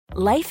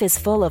Life is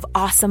full of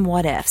awesome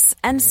what-ifs,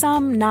 and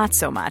some not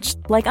so much,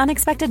 like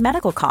unexpected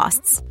medical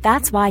costs.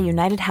 That's why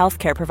United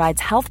Healthcare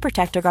provides Health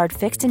Protector Guard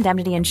fixed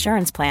indemnity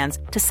insurance plans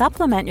to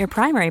supplement your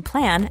primary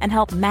plan and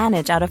help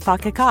manage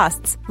out-of-pocket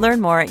costs.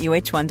 Learn more at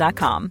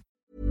uh1.com.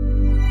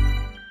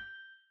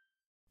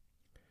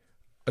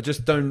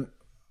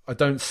 I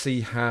don't see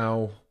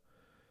how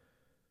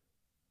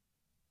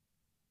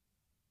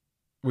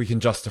we can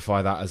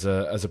justify that as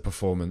a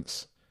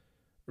performance.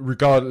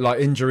 Like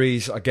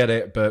injuries, I get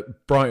it,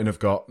 but Brighton have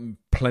got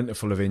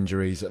plentiful of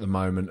injuries at the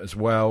moment as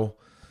well.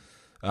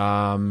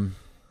 The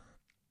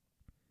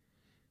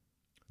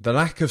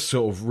lack of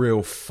sort of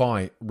real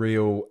fight,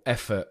 real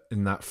effort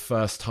in that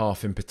first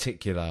half in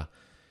particular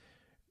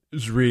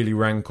has really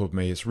rankled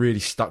me. It's really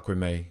stuck with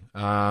me.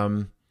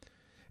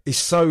 It's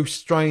so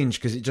strange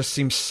because it just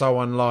seems so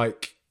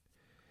unlike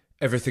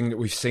everything that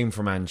we've seen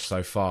from Ange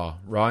so far,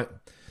 right?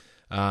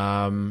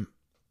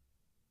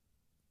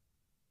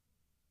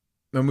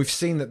 And we've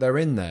seen that they're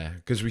in there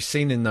because we've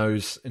seen in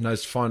those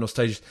final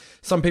stages.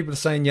 Some people are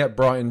saying, yeah,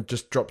 Brighton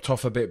just dropped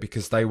off a bit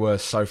because they were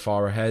so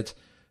far ahead.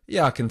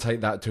 Yeah, I can take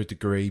that to a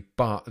degree,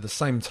 but at the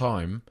same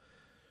time,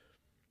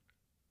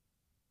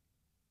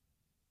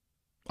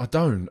 I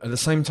don't. At the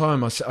same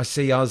time, I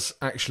see us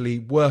actually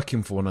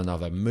working for one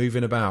another,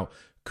 moving about,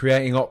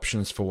 creating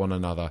options for one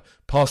another,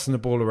 passing the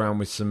ball around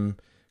with some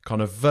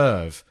kind of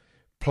verve,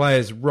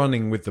 players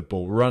running with the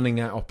ball, running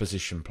at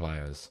opposition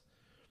players.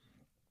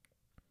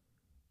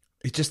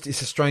 It's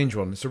a strange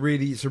one. It's a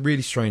really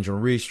strange one,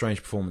 a really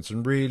strange performance,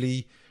 and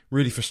really,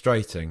 really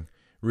frustrating,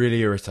 really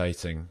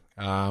irritating.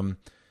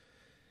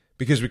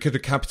 Because we could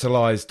have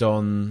capitalised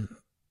on,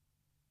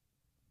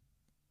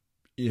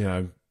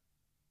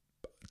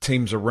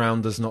 teams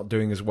around us not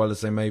doing as well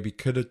as they maybe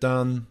could have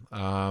done.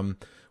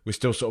 We're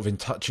still sort of in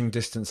touching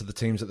distance of the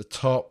teams at the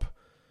top.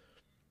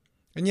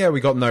 And yeah, we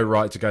got no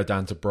right to go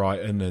down to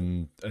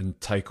Brighton and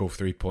take all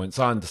 3 points.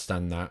 I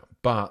understand that,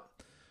 but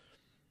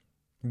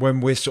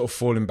when we're sort of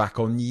falling back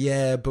on,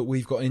 yeah, but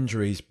we've got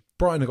injuries.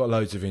 Brighton have got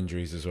loads of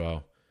injuries as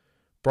well.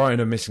 Brighton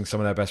are missing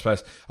some of their best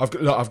players. I've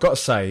got to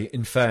say,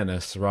 in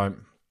fairness, right,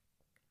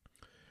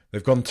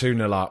 they've gone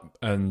 2-0 up,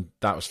 and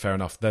that was fair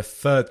enough. Their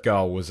third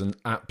goal was an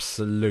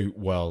absolute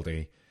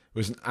worldie. It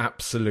was an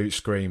absolute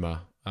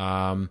screamer.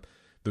 There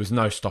was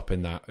no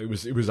stopping that. It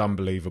was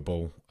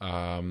unbelievable.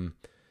 And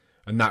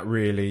that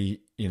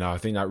really, I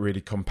think that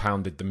really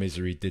compounded the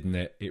misery, didn't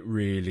it? It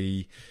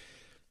really,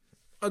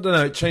 I don't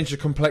know, it changed the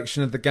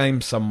complexion of the game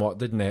somewhat,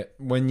 didn't it?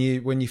 When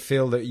you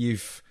feel that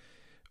you've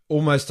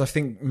almost, I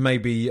think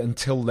maybe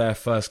until their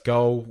first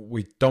goal,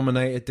 we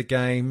dominated the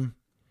game,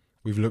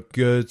 we've looked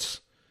good.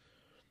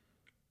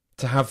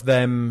 To have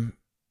them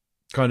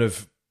kind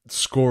of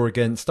score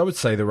against, I would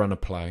say, the run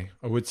of play.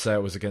 I would say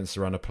it was against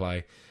the run of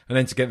play. And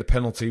then to get the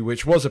penalty,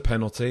 which was a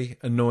penalty,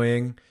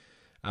 annoying,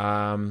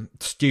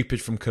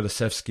 stupid from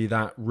Kulusevski,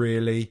 that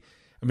really.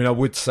 I mean, I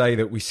would say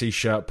that we see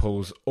shirt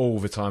pulls all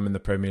the time in the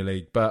Premier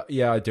League, but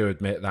yeah, I do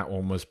admit that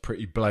one was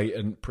pretty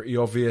blatant, pretty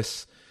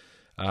obvious.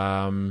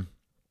 So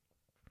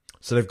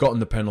they've gotten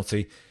the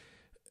penalty.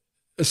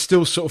 I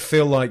still sort of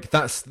feel like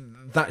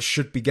that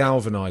should be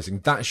galvanising.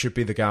 That should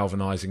be the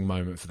galvanising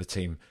moment for the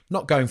team.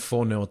 Not going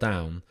 4-0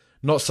 down.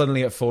 Not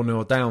suddenly at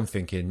 4-0 down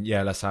thinking,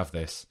 yeah, let's have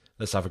this.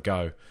 Let's have a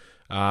go.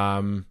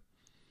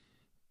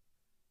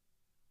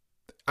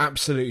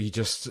 Absolutely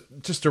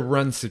just a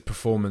rancid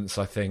performance,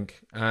 I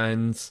think.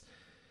 And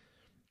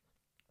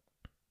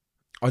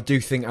I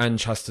do think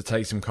Ange has to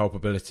take some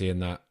culpability in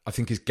that. I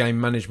think his game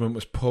management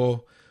was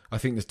poor. I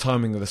think the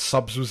timing of the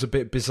subs was a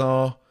bit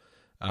bizarre.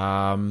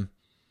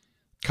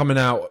 Coming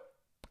out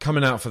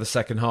for the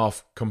second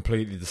half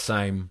completely the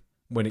same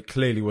when it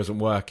clearly wasn't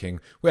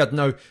working.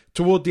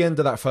 Toward the end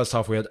of that first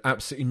half, we had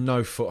absolutely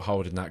no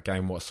foothold in that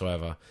game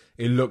whatsoever.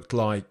 It looked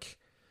like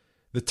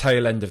the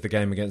tail end of the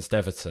game against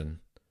Everton.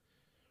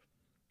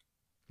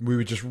 We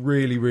were just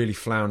really, really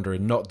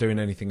floundering, not doing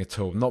anything at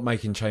all. Not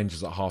making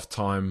changes at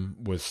half-time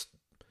was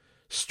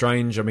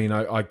strange. I mean,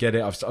 I get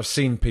it. I've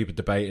seen people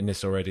debating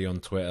this already on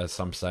Twitter.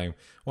 Some saying,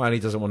 well, he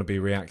doesn't want to be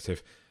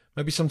reactive.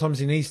 Maybe sometimes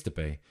he needs to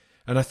be.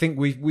 And I think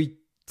we've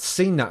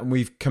seen that, and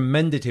we've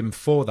commended him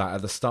for that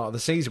at the start of the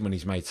season when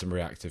he's made some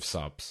reactive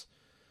subs.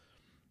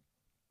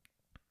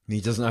 He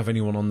doesn't have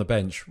anyone on the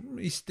bench.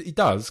 He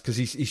does, because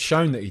he's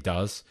shown that he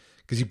does,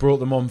 because he brought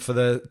them on for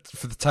the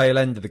tail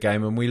end of the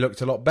game, and we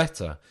looked a lot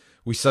better.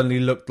 We suddenly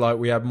looked like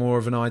we had more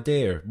of an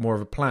idea, more of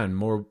a plan,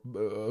 more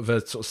of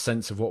a sort of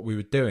sense of what we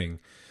were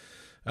doing.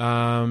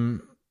 I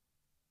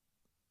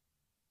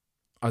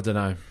don't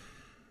know.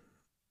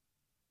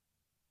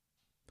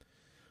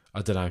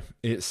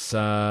 It's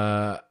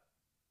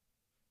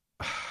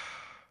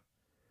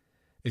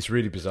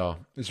really bizarre.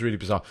 It's really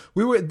bizarre.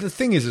 The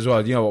thing is as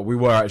well, you know what? We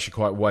were actually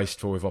quite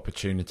wasteful with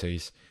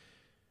opportunities.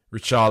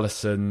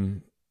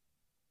 Richarlison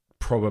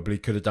probably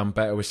could have done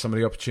better with some of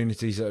the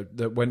opportunities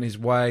that went his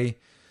way.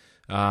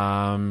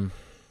 I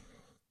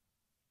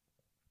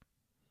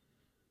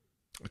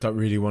don't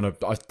really want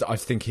to. I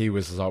think he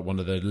was like one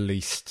of the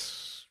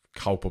least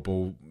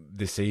culpable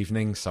this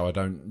evening, so I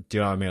don't. Do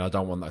you know what I mean? I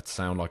don't want that to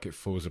sound like it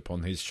falls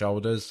upon his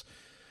shoulders.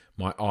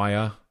 My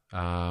ire.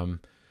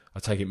 I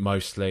take it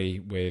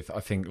mostly with, I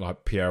think,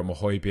 like Pierre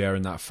Højbjerg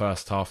in that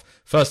first half.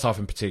 First half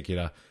in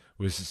particular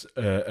was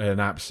an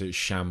absolute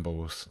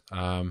shambles.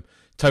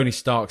 Tony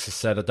Starks has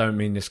said, I don't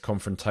mean this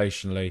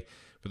confrontationally,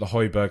 but the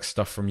Højbjerg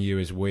stuff from you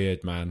is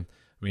weird, man.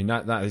 I mean,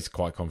 that is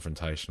quite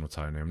confrontational,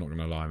 Tony. I'm not going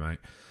to lie, mate.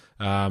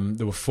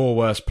 There were 4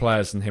 worse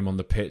players than him on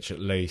the pitch, at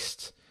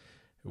least.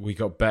 We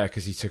got better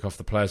because he took off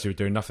the players who were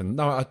doing nothing.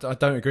 No, I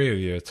don't agree with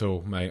you at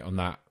all, mate, on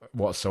that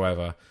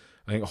whatsoever.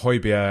 I think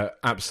Højbjerg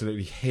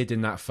absolutely hid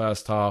in that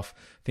first half.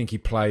 I think he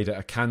played at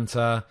a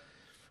canter.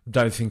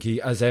 Don't think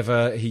he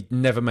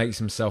never makes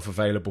himself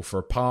available for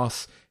a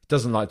pass. He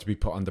doesn't like to be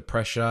put under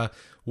pressure.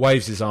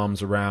 Waves his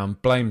arms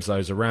around, blames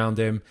those around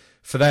him.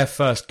 For their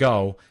first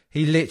goal,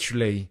 he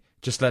literally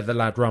just let the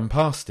lad run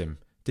past him.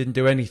 Didn't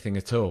do anything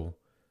at all.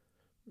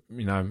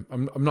 You know,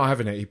 I'm not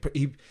having it.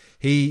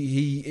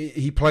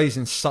 He plays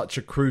in such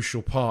a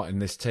crucial part in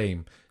this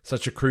team,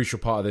 such a crucial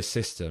part of this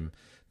system,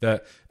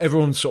 that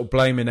everyone's sort of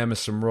blaming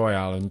Emerson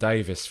Royal and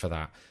Davis for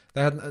that.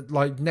 They had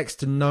like next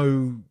to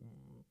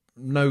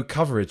no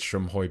coverage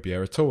from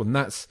Højbjerg at all, and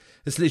that's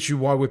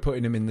literally why we're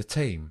putting him in the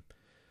team.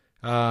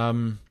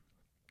 I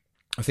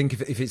think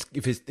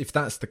if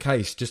that's the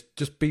case,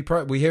 just be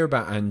pro. We hear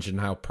about Ange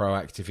and how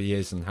proactive he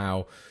is, and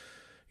how,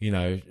 you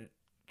know,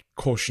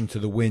 caution to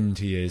the wind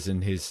he is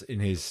in his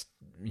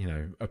you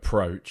know,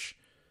 approach.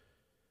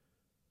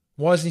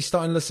 Why isn't he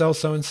starting Lo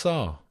Celso and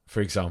Sarr, for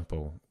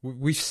example?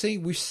 We've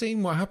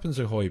seen what happens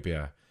with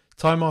Højbjerg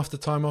time after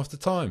time after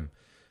time.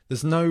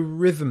 There's no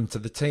rhythm to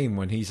the team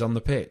when he's on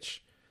the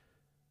pitch.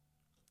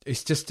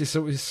 It's just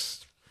a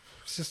waste.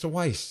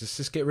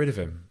 Just get rid of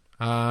him.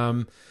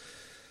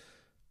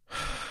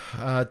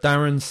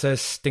 Darren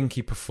says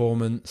stinky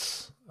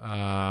performance.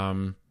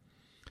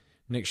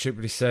 Nick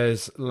Shipley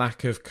says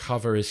lack of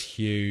cover is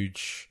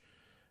huge.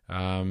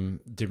 Didn't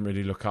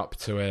really look up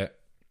to it.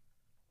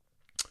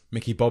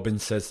 Mickey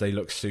Bobbins says they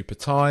look super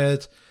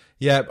tired.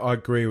 Yep, I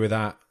agree with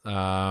that.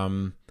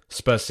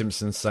 Spurs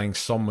Simpson saying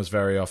Son was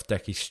very off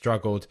deck. He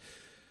struggled.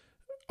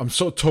 I'm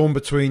sort of torn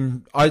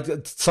between...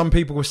 some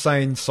people were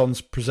saying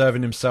Son's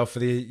preserving himself for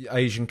the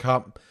Asian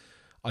Cup.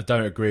 I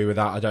don't agree with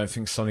that. I don't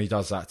think Sonny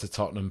does that to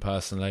Tottenham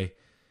personally.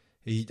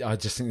 I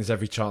just think there's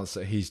every chance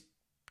that he's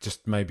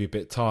just maybe a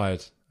bit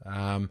tired.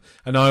 And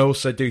I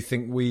also do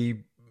think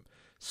we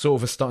sort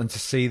of are starting to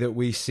see that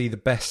we see the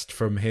best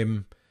from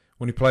him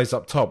when he plays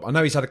up top. I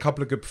know he's had a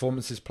couple of good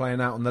performances playing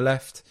out on the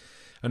left,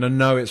 and I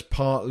know it's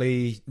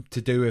partly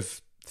to do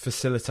with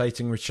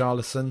facilitating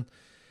Richarlison,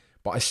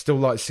 but I still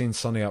like seeing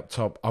Sonny up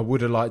top. I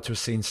would have liked to have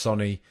seen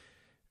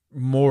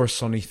more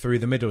Sonny through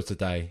the middle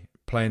today,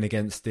 playing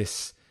against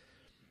this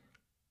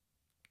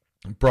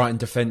Brighton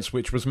defence,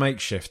 which was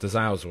makeshift, as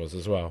ours was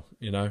as well,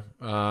 you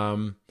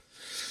know.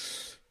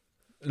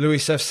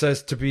 Louis F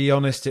says, to be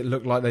honest, it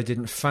looked like they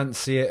didn't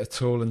fancy it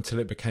at all until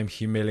it became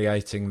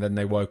humiliating. Then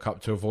they woke up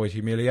to avoid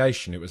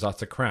humiliation. It was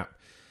utter crap.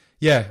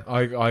 Yeah,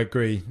 I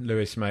agree,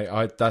 Lewis, mate.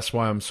 That's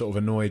why I'm sort of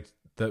annoyed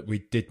that we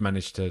did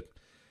manage to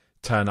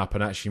turn up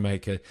and actually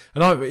make it.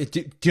 And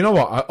do you know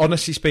what?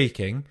 Honestly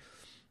speaking,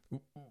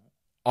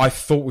 I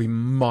thought we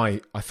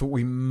might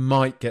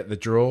get the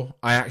draw.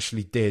 I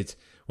actually did.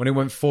 When it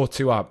went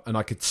 4-2 up, and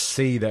I could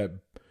see that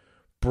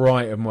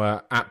Brighton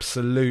were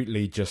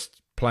absolutely just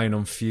playing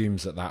on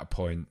fumes at that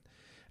point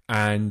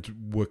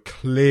and were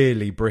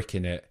clearly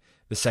bricking it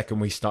the second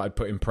we started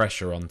putting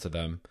pressure onto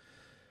them.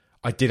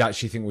 I did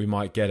actually think we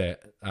might get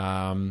it.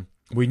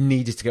 We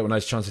needed to get one of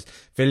those chances.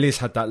 Villiers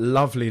had that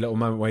lovely little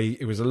moment where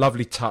it was a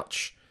lovely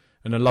touch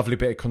and a lovely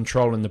bit of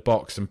control in the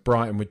box, and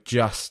Brighton were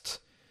just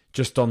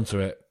onto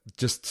it,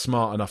 just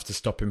smart enough to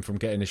stop him from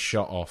getting his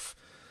shot off.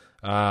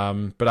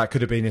 But that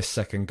could have been his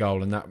second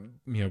goal, and that,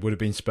 you know, would have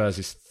been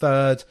Spurs'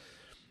 third.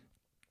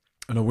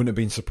 And I wouldn't have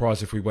been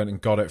surprised if we went and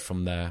got it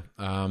from there.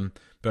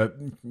 But,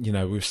 you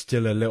know, we were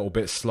still a little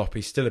bit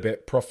sloppy, still a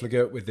bit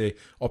profligate with the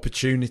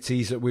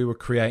opportunities that we were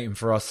creating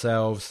for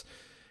ourselves.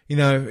 You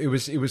know, it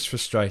was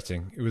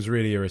frustrating. It was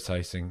really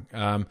irritating.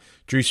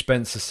 Drew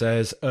Spencer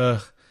says,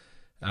 where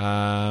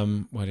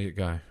did it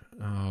go?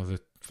 Oh,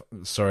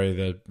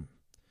 the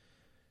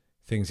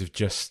things have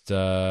just...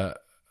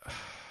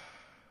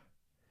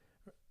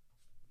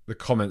 the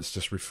comments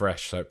just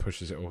refresh, so it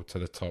pushes it all to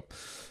the top.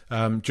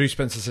 Drew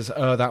Spencer says,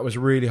 that was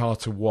really hard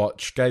to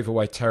watch. Gave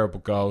away terrible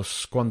goals,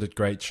 squandered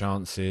great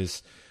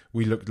chances.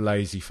 We looked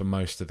lazy for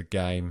most of the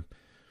game.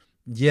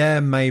 Yeah,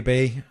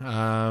 maybe.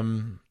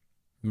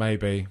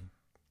 Maybe.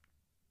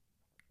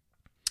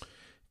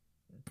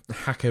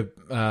 Hacker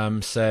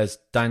says,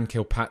 Dan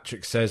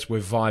Kilpatrick says,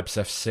 we're Vibes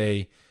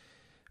FC.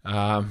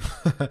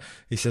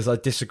 He says, I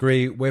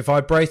disagree. We're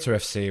Vibrator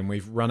FC and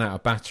we've run out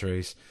of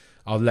batteries.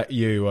 I'll let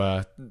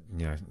you,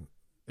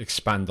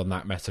 expand on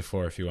that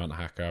metaphor if you want,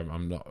 Hacker.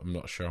 I'm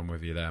not sure I'm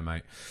with you there,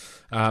 mate.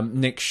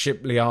 Nick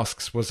Shipley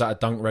asks, was that a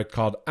dunk red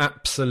card?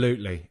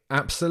 Absolutely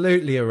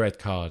a red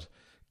card.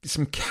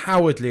 Some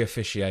cowardly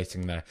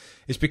officiating there.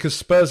 It's because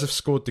Spurs have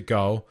scored the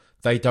goal.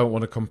 they don't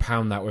want to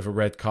compound that with a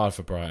red card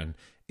for Brighton.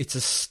 It's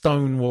a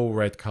stonewall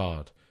red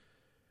card.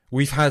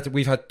 We've had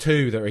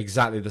two that are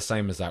exactly the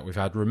same as that. We've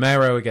had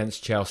Romero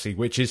against Chelsea,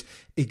 which is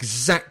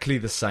exactly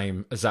the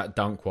same as that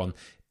dunk one,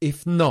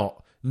 if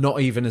not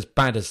even as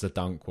bad as the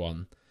dunk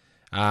one.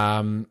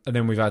 And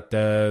then we've had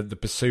the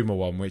Basuma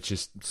one, which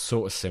is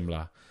sort of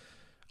similar,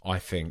 I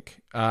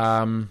think.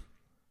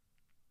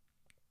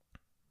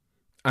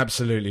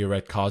 Absolutely a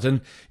red card.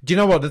 And do you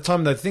know what?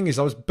 The thing is,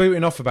 I was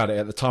booting off about it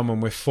at the time when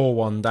we're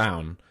 4-1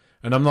 down.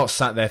 And I'm not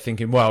sat there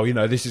thinking, well,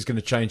 this is going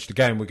to change the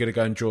game. We're going to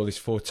go and draw this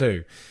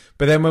 4-2.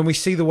 But then when we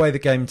see the way the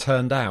game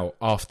turned out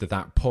after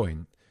that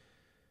point,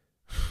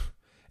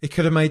 it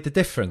could have made the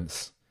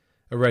difference.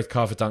 A red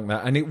card for dunk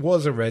that. And it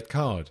was a red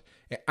card.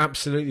 It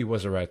absolutely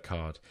was a red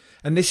card.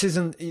 And this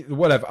isn't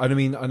whatever. I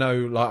mean, I know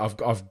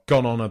like I've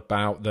gone on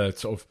about the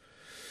sort of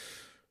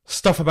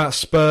stuff about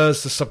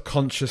Spurs, the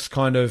subconscious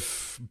kind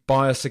of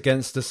bias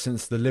against us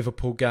since the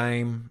Liverpool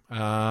game.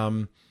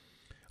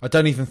 I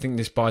don't even think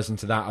this buys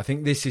into that. I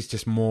think this is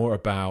just more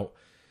about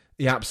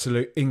the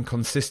absolute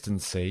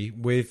inconsistency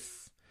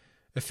with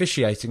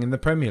officiating in the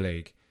Premier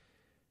League.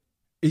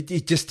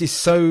 It just is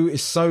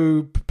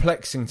so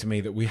perplexing to me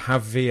that we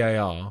have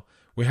VAR.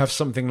 We have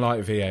something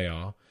like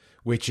VAR,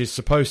 which is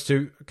supposed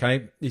to,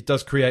 okay, it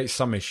does create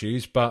some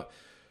issues, but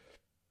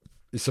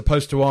it's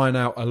supposed to iron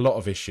out a lot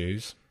of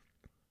issues.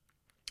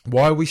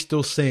 Why are we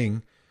still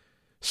seeing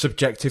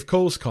subjective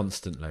calls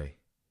constantly?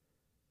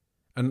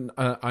 And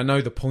I know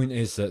the point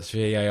is that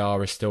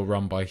VAR is still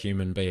run by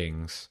human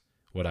beings,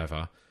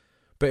 whatever.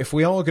 But if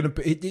we are going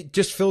to, it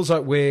just feels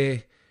like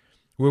we're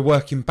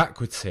working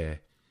backwards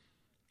here.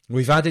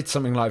 We've added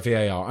something like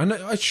VAR,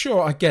 and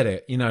sure, I get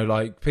it.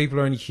 Like people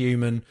are only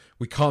human.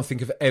 We can't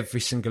think of every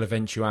single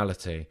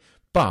eventuality.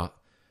 But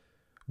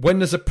when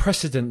there's a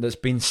precedent that's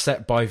been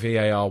set by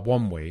VAR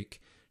one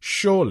week,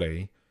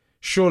 surely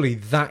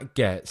that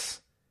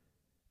gets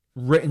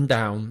written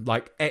down,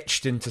 like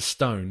etched into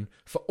stone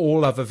for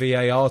all other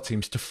VAR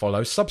teams to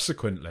follow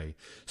subsequently.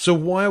 So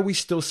why are we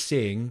still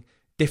seeing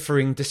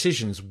differing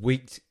decisions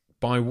week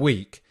by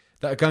week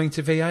that are going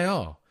to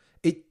VAR?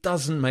 It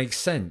doesn't make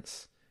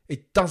sense.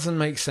 It doesn't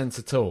make sense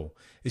at all.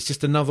 It's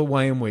just another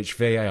way in which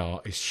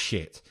VAR is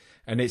shit.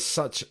 And it's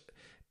such...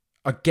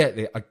 I get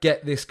it. I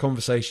get this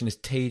conversation is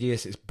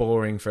tedious, it's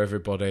boring for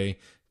everybody.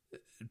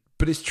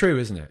 But it's true,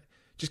 isn't it?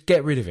 Just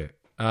get rid of it.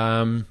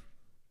 Brian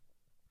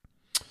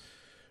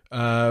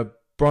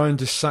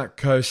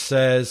DeSacco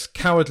says,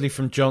 cowardly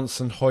from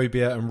Johnson,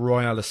 Højbjerg and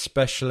Royal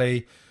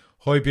especially.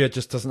 Højbjerg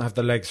just doesn't have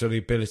the legs or the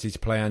ability to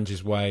play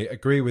Ange's way.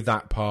 Agree with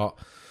that part.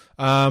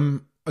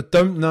 I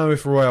don't know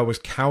if Royal was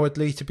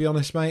cowardly, to be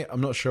honest, mate.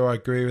 I'm not sure I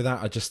agree with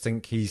that. I just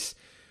think he's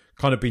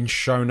kind of been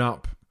shown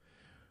up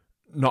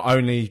not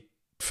only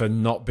for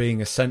not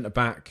being a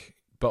centre-back,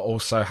 but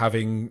also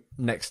having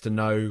next to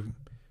no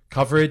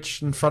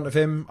coverage in front of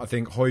him. I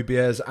think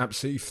Højbjerg's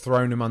absolutely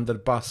thrown him under the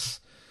bus.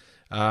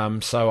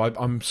 So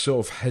I'm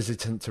sort of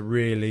hesitant to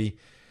really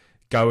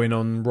go in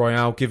on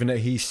Royal, given that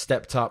he's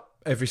stepped up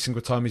every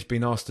single time he's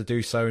been asked to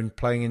do so and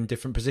playing in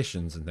different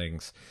positions and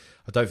things.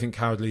 I don't think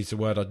cowardly is the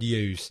word I'd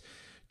use.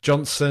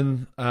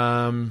 Johnson,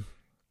 again,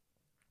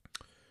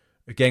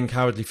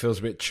 cowardly feels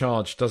a bit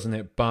charged, doesn't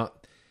it?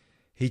 But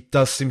he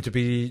does seem to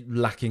be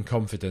lacking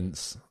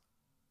confidence.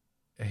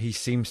 He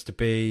seems to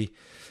be...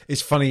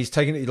 It's funny, he's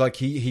taken it like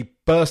he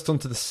burst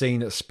onto the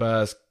scene at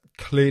Spurs,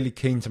 clearly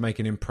keen to make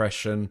an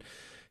impression.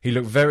 He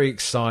looked very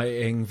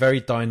exciting,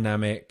 very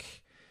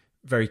dynamic,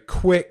 very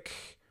quick.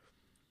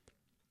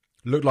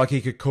 Looked like he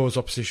could cause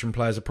opposition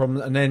players a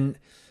problem. And then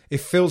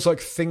it feels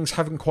like things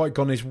haven't quite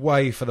gone his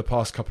way for the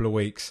past couple of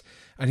weeks.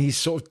 And he's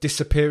sort of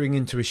disappearing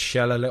into his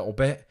shell a little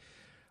bit.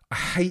 I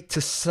hate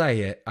to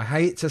say it,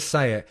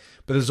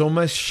 but there's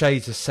almost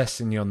shades of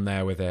Sessegnon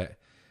there with it.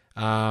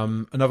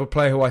 Another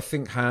player who I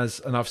think has,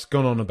 and I've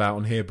gone on about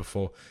on here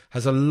before,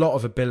 has a lot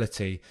of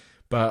ability,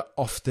 but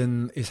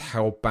often is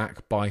held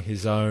back by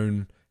his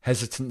own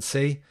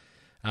hesitancy.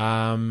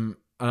 And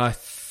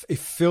it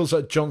feels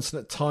like Johnson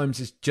at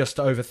times is just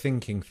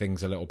overthinking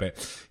things a little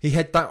bit. He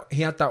had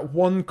that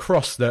one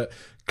cross that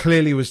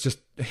clearly was just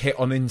hit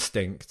on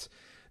instinct,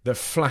 that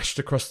flashed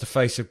across the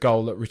face of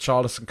goal that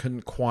Richarlison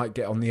couldn't quite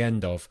get on the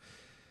end of.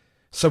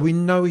 So we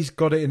know he's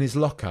got it in his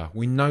locker.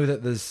 We know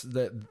that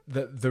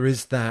there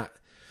is that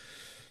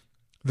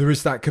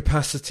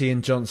capacity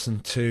in Johnson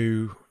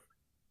to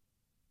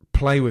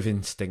play with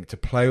instinct, to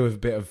play with a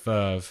bit of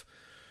verve.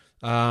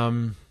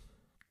 But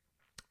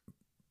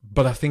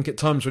I think at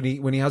times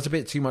when he has a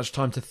bit too much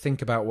time to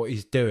think about what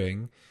he's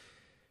doing,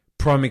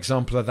 prime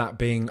example of that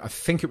being, I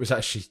think it was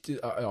actually,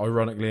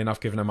 ironically enough,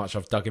 given how much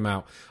I've dug him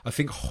out, I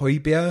think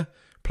Højbjerg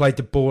played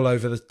the ball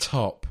over the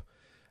top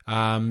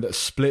that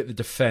split the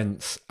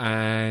defence,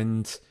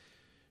 and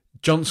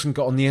Johnson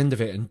got on the end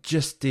of it and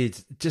just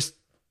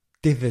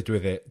dithered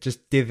with it,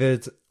 just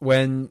dithered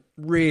when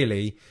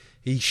really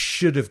he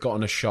should have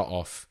gotten a shot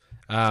off.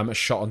 A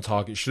shot on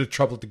target. Should have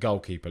troubled the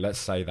goalkeeper, let's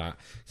say that.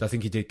 So I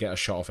think he did get a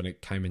shot off and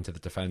it came into the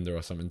defender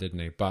or something, didn't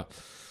he? But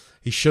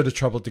he should have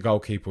troubled the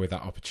goalkeeper with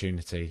that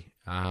opportunity.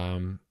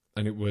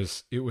 and it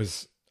was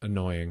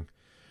annoying.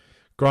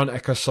 Grant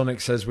Echo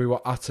Sonic says we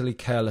were utterly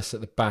careless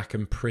at the back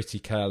and pretty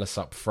careless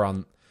up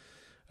front.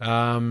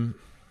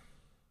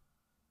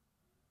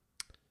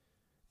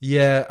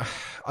 Yeah,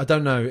 I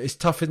don't know. It's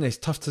tough, isn't it? It's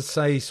tough to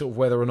say sort of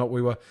whether or not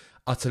we were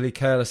utterly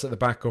careless at the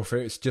back or if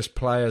it's just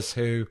players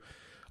who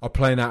are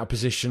playing out of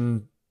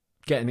position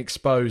getting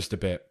exposed a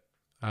bit.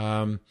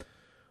 I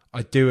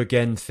do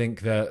again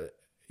think that,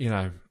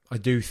 I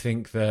do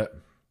think that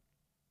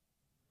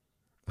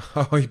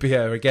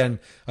Hojbjerg again,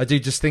 I do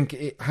just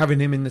think having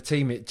him in the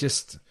team, it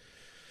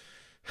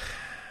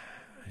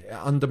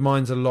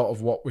undermines a lot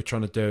of what we're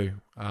trying to do.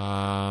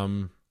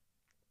 I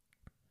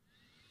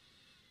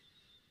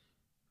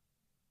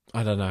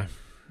don't know.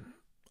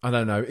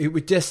 It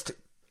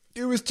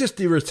was just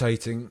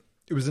irritating.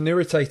 It was an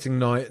irritating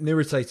night, an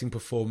irritating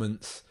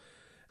performance,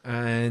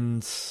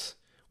 and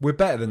we're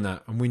better than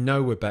that, and we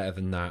know we're better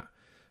than that.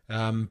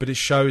 But it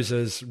shows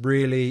us,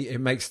 really, it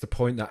makes the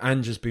point that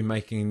Ange's been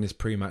making in this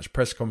pre-match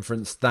press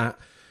conference that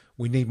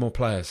we need more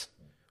players.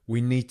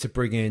 We need to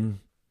bring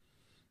in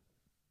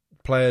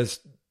players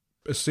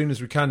as soon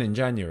as we can in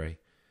January,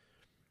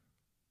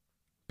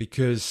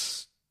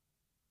 because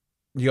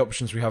the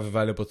options we have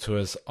available to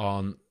us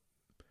aren't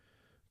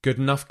good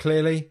enough,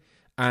 clearly.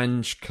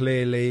 Ange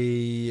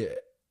clearly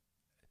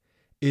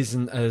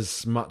isn't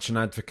as much an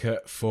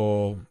advocate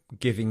for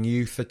giving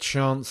youth a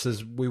chance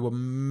as we were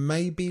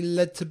maybe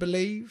led to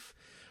believe.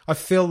 I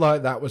feel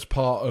like that was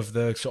part of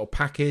the sort of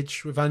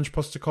package with Ange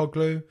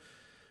Postecoglou,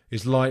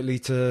 is likely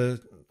to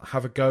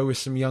have a go with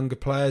some younger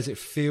players. It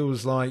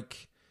feels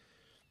like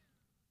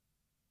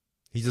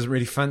he doesn't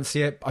really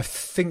fancy it. I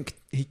think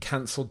he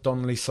cancelled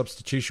Donnelly's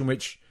substitution,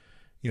 which,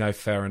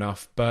 fair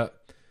enough,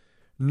 but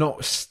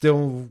not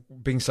still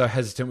being so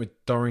hesitant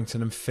with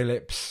Dorrington and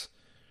Phillips.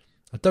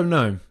 I don't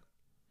know.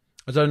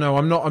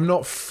 I'm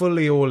not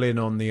fully all in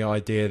on the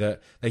idea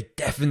that they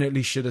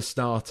definitely should have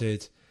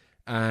started,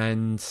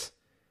 and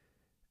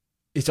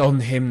it's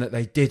on him that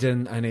they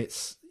didn't, and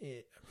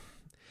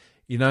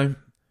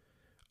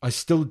I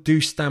still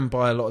do stand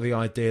by a lot of the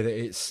idea that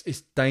it's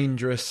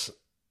dangerous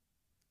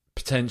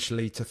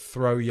potentially to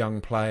throw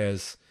young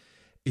players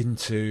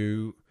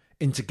into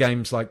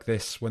games like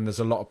this when there's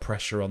a lot of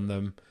pressure on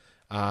them,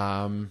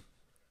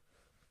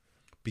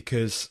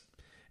 because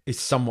it's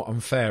somewhat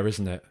unfair,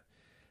 isn't it?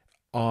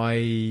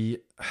 I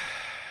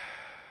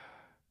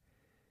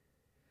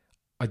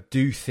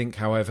do think,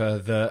 however,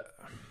 that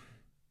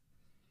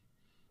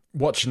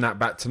watching that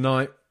back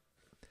tonight,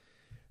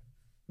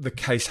 the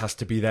case has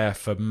to be there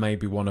for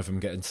maybe one of them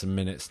getting some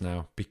minutes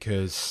now,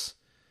 because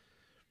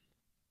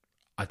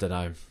I don't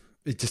know.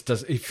 It just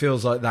does. It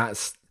feels like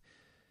that's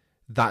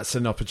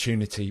an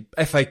opportunity.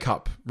 FA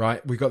Cup,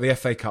 right? We got the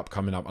FA Cup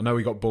coming up. I know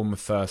we got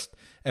Bournemouth first.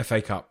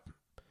 FA Cup.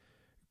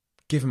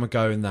 Give them a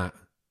go in that.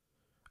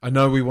 I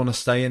know we want to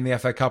stay in the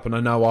FA Cup, and I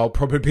know I'll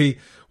probably be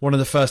one of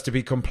the first to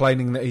be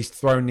complaining that he's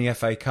thrown the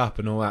FA Cup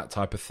and all that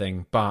type of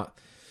thing. But,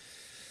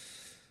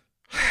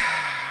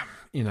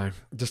 it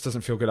just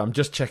doesn't feel good. I'm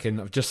just checking.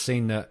 I've just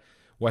seen that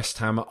West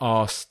Ham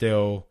are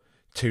still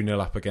 2-0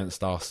 up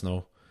against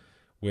Arsenal,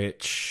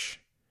 which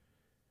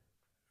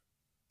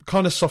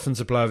kind of softens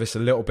the blow of this a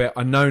little bit.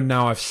 I know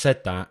now I've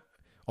said that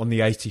on the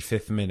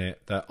 85th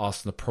minute that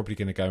Arsenal are probably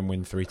going to go and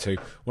win 3-2.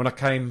 When I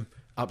came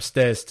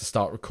upstairs to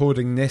start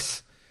recording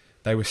this,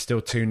 they were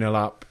still 2-0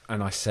 up,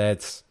 and I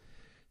said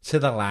to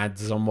the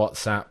lads on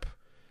WhatsApp,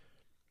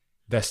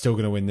 they're still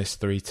going to win this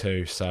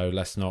 3-2, so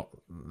let's not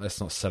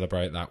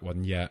celebrate that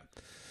one yet.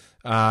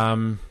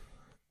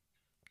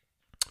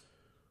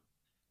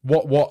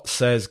 What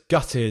says,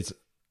 gutted,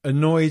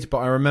 annoyed, but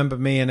I remember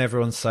me and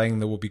everyone saying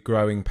there will be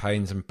growing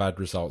pains and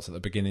bad results at the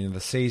beginning of the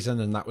season,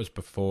 and that was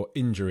before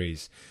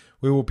injuries.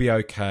 We will be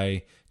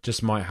okay,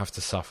 just might have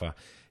to suffer.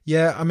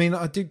 Yeah, I mean,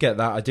 I do get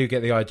that. I do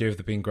get the idea of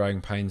there being growing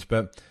pains,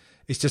 but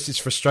it's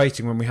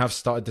frustrating when we have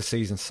started the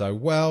season so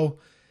well,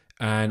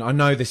 and I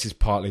know this is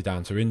partly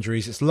down to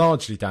injuries. It's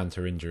largely down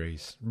to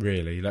injuries,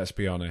 really, let's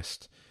be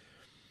honest.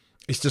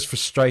 It's just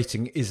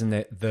frustrating, isn't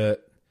it,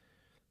 that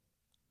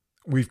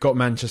we've got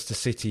Manchester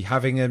City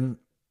having an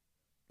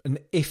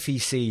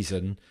iffy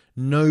season,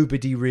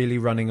 nobody really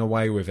running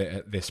away with it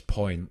at this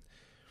point.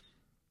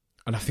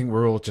 And I think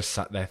we're all just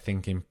sat there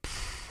thinking,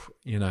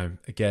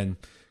 again,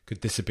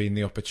 could this have been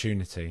the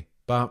opportunity?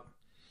 But,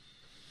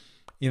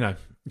 you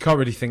can't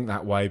really think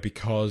that way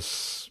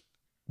because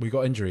we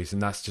got injuries,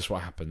 and that's just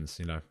what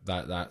happens.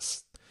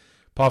 That's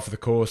par for the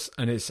course,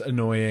 and it's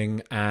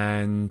annoying,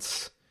 and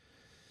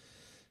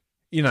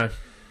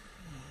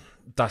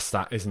that's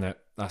that, isn't it?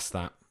 That's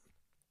that.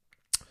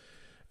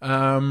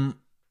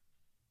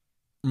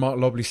 Mark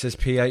Lobley says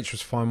PH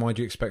was fine. Why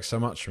do you expect so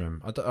much from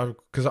him?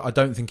 Because I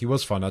don't think he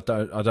was fine. I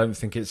don't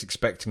think it's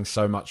expecting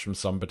so much from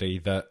somebody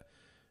that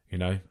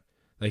they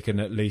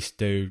can at least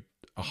do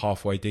a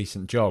halfway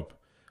decent job.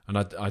 And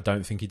I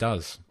don't think he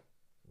does.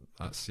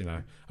 That's,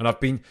 and I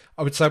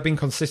would say I've been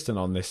consistent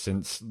on this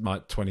since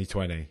like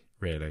 2020,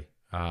 really,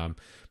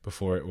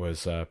 before it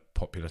was a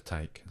popular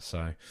take.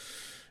 So,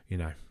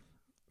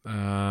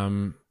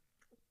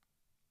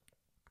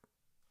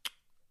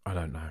 I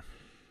don't know.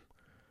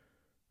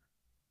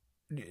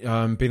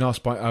 Being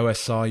asked by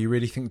OSR, you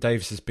really think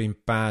Davis has been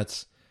bad?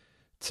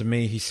 To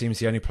me, he seems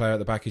the only player at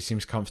the back who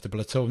seems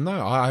comfortable at all.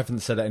 No, I haven't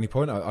said at any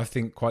point. I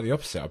think quite the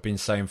opposite. I've been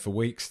saying for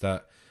weeks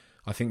that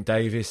I think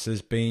Davis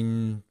has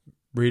been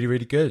really,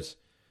 really good.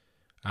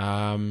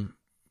 I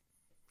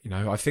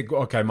think,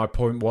 okay, my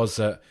point was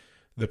that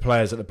the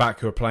players at the back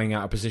who are playing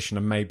out of position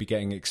are maybe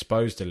getting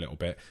exposed a little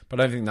bit.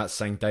 But I don't think that's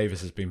saying Davis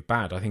has been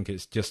bad. I think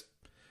it's just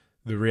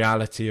the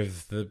reality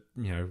of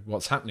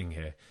what's happening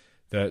here.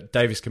 That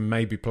Davis can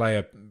maybe play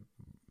a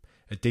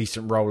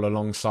decent role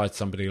alongside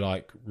somebody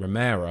like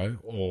Romero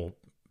or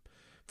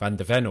Van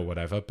de Ven or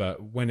whatever,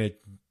 but when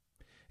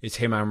it's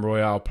him and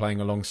Royale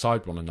playing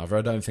alongside one another,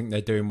 I don't think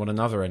they're doing one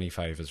another any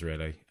favours,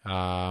 really.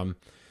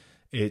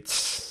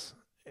 It's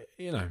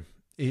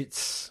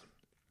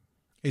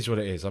what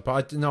it is.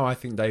 But I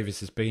think Davis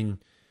has been,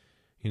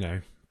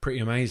 pretty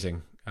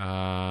amazing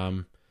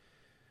for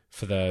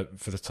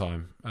the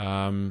time.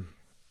 I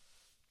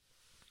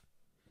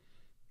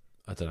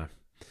don't know.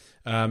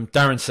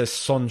 Darren says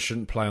Son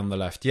shouldn't play on the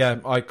left. Yeah,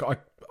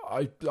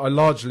 I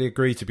largely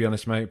agree, to be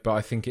honest, mate, but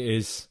I think it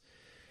is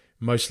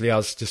mostly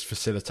us just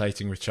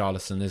facilitating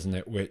Richarlison, isn't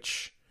it?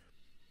 Which,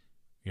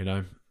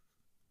 it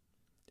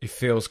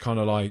feels kind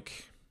of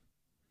like,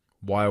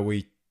 why are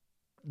we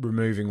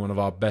removing one of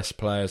our best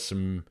players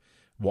from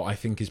what I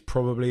think is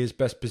probably his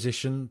best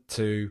position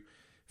to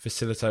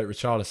facilitate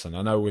Richarlison?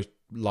 I know we're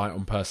light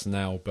on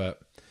personnel, but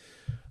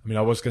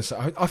I was going to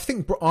say, I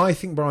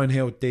think Brian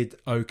Hill did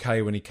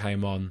okay when he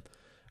came on,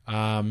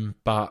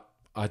 but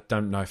I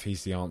don't know if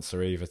he's the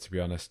answer either, to be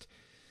honest.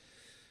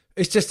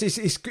 It's just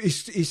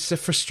it's a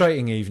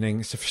frustrating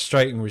evening. It's a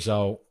frustrating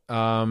result.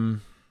 What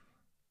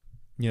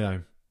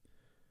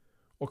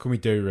can we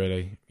do,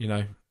 really?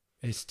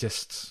 It's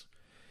just,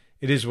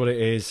 it is what it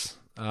is.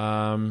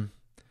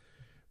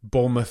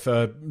 Bournemouth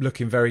are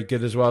looking very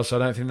good as well, so I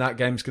don't think that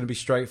game's going to be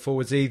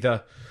straightforward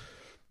either.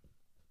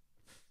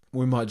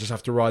 We might just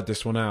have to ride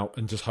this one out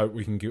and just hope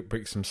we can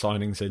bring some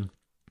signings in.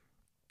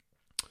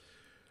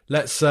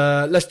 Let's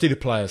do the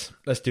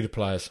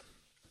players.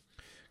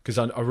 Because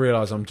I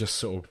realise I'm just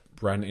sort of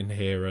ranting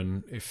here,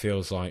 and it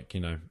feels like,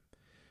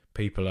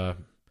 people are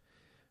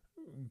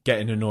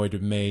getting annoyed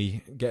with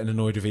me, getting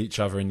annoyed with each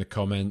other in the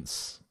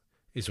comments.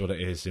 Is what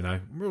it is,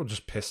 We're all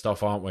just pissed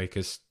off, aren't we?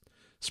 Because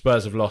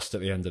Spurs have lost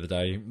at the end of the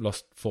day.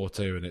 Lost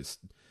 4-2, and it's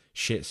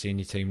shit seeing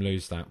your team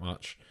lose that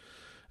much.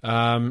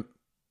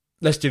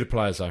 Let's do the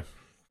players, though.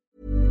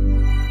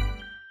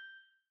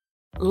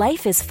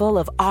 Life is full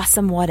of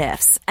awesome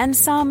what-ifs, and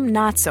some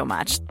not so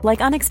much,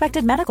 like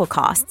unexpected medical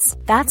costs.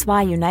 That's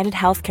why United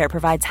Healthcare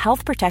provides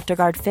Health Protector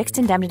Guard fixed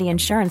indemnity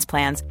insurance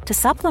plans to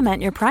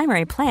supplement your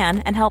primary plan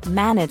and help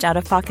manage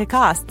out-of-pocket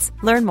costs.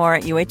 Learn more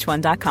at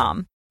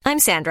uh1.com. I'm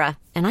Sandra,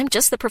 and I'm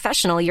just the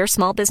professional your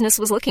small business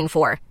was looking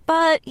for.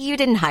 But you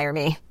didn't hire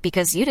me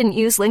because you didn't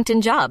use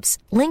LinkedIn Jobs.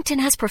 LinkedIn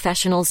has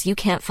professionals you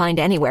can't find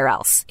anywhere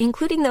else,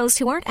 including those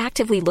who aren't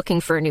actively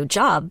looking for a new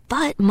job,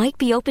 but might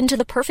be open to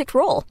the perfect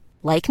role,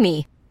 like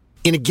me.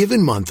 In a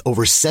given month,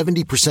 over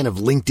 70% of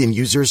LinkedIn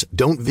users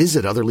don't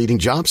visit other leading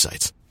job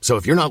sites. So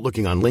if you're not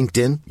looking on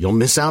LinkedIn, you'll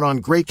miss out on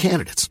great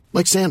candidates,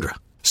 like Sandra.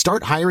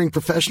 Start hiring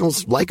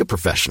professionals like a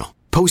professional.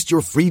 Post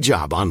your free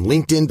job on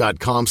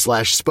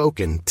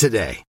linkedin.com/spoken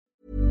today.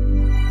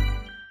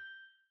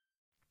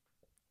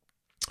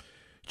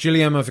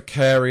 Guillermo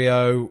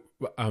Vicario,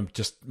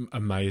 just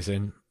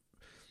amazing.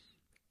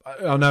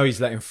 I know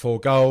he's letting 4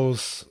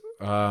 goals.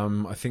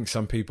 I think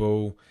some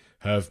people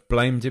have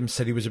blamed him,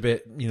 said he was a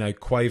bit,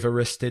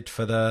 quaver-wristed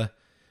for the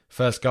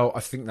first goal. I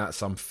think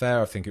that's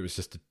unfair. I think it was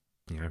just a,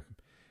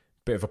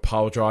 bit of a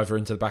pile driver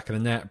into the back of the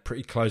net,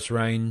 pretty close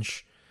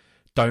range.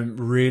 Don't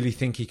really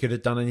think he could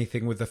have done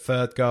anything with the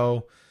third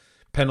goal.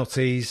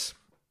 Penalties,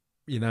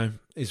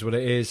 is what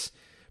it is.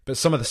 But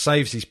some of the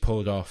saves he's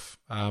pulled off,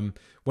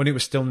 when it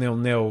was still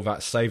 0-0,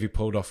 that save he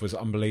pulled off was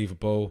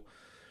unbelievable.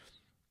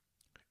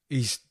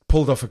 He's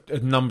pulled off a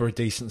number of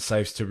decent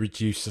saves to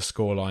reduce the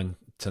scoreline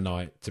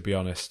tonight, to be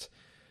honest.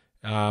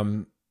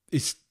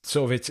 It's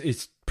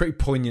pretty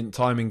poignant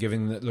timing,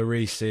 given that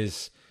Lloris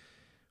is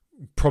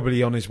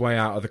probably on his way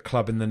out of the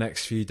club in the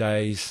next few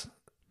days.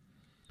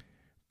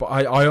 But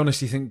I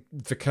honestly think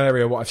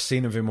Vicario, what I've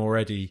seen of him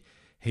already,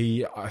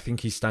 I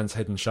think he stands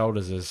head and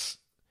shoulders as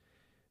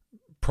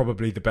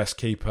probably the best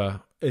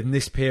keeper in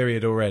this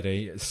period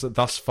already,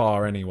 thus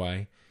far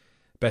anyway.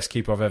 Best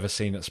keeper I've ever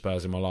seen at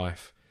Spurs in my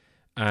life.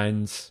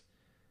 And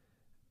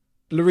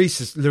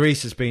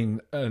Lloris has been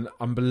an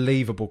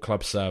unbelievable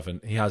club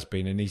servant. He has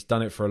been, and he's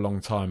done it for a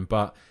long time.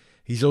 But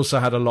he's also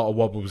had a lot of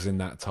wobbles in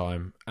that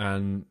time.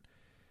 And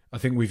I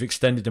think we've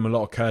extended him a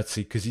lot of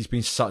courtesy because he's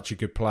been such a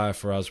good player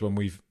for us when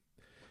we've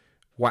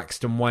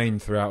waxed and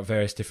waned throughout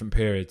various different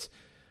periods.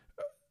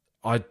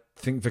 I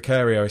think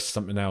Vicario is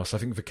something else. I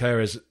think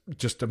Vicario is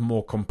just a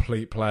more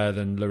complete player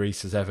than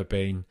Lloris has ever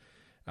been.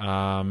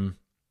 I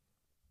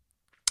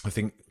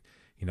think,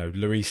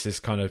 Lloris's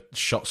kind of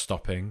shot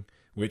stopping,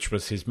 which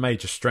was his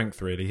major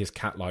strength, really, his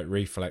cat-like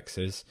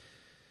reflexes.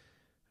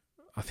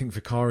 I think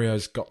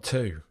Vicario's got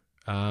too.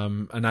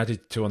 And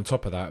added to on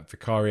top of that,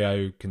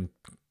 Vicario can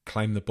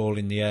claim the ball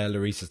in the air.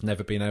 Lloris has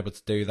never been able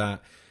to do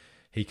that.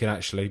 He can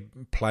actually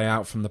play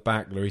out from the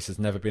back. Lloris has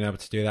never been able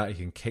to do that. He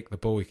can kick the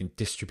ball. He can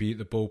distribute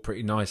the ball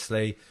pretty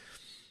nicely.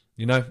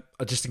 You know,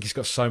 I just think he's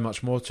got so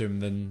much more to him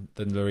than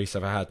Lloris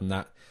ever had, and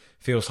that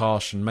feels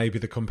harsh. And maybe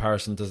the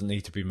comparison doesn't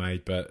need to be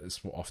made, but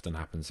it's what often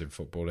happens in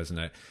football, isn't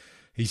it?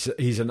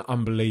 He's an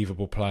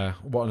unbelievable player.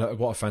 What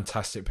a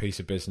fantastic piece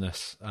of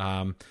business.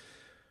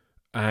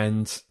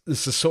 And this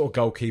is the sort of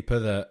goalkeeper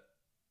that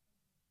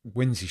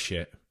wins his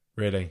shit,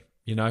 really.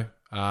 You know,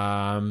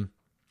 I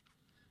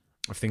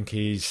think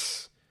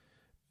he's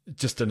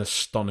just an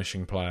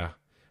astonishing player.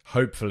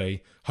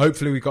 Hopefully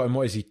we got him,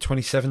 what is he,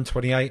 27,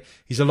 28?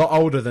 He's a lot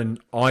older than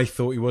I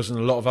thought he was and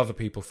a lot of other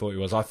people thought he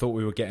was. I thought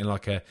we were getting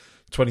like a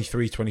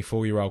 23,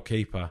 24-year-old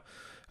keeper.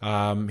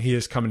 He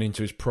is coming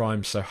into his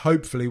prime, so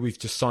hopefully we've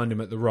just signed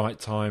him at the right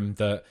time,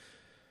 that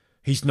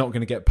he's not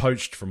going to get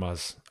poached from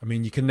us. I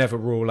mean, you can never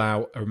rule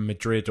out a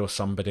Madrid or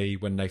somebody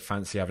when they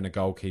fancy having a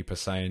goalkeeper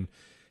saying,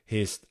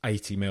 here's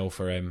 80 mil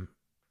for him.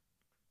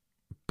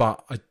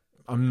 But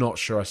I'm not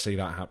sure I see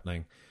that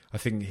happening. I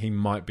think he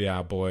might be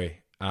our boy.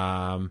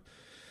 And,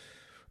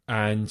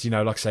 you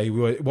know, like I say,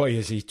 what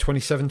is he,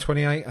 27,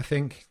 28, I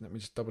think? Let me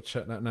just double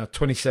check that now.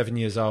 27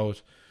 years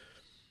old.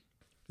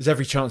 There's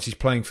every chance he's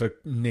playing for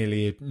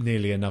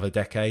nearly another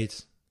decade.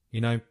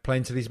 You know,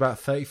 playing till he's about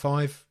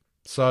 35.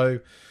 So,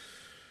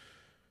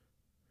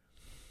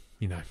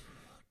 you know,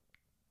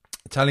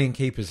 Italian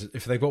keepers,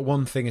 if they've got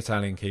one thing,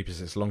 Italian keepers,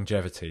 it's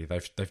longevity.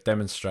 They've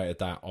demonstrated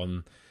that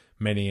on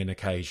many an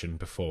occasion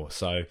before.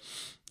 So,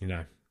 you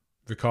know,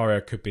 Vicario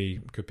could be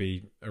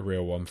a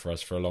real one for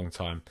us for a long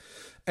time.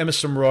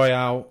 Emerson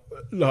Royal,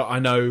 look, I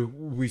know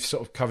we've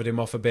sort of covered him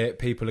off a bit.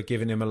 People are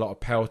giving him a lot of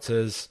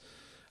pelters.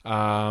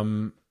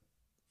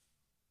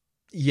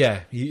 Yeah,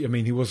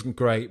 he wasn't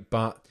great,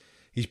 but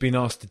he's been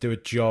asked to do a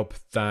job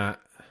that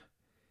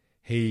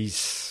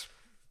he's,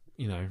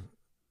 you know,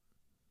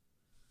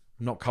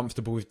 not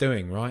comfortable with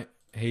doing, right?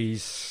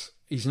 He's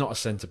not a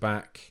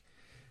centre-back.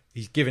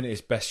 He's given it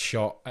his best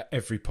shot at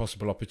every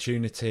possible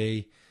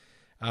opportunity.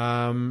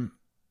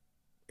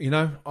 You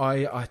know,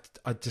 I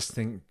just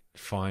think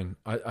fine.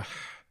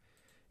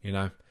 You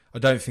know, I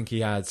don't think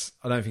he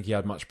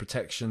had much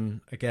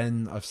protection.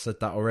 Again, I've said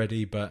that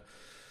already, but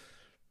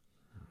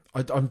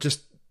I don't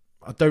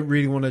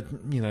really want to,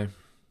 you know,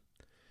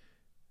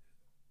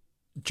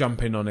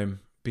 jump in on him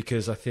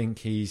because I think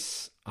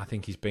he's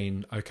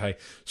been okay.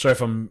 Sorry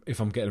if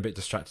I'm getting a bit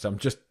distracted. I'm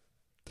just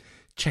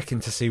checking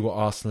to see what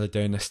Arsenal are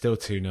doing. They're still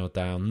 2-0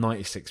 down,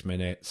 96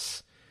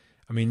 minutes.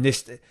 I mean,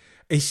 this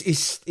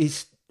is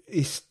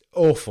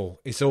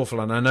awful. It's awful,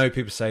 and I know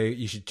people say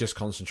you should just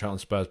concentrate on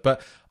Spurs,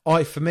 but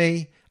for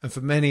me and for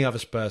many other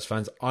Spurs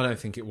fans, I don't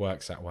think it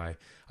works that way.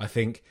 I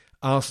think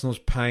Arsenal's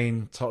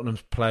pain,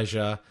 Tottenham's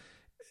pleasure,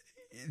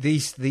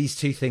 these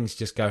two things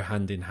just go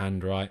hand in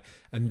hand, right?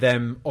 And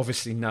them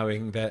obviously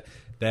knowing that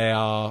they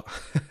are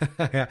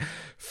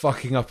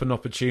fucking up an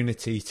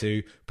opportunity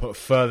to put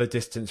further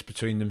distance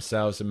between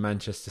themselves and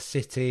Manchester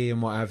City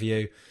and what have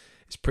you.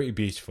 It's pretty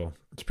beautiful.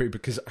 It's pretty,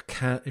 because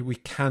we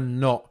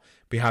cannot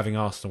be having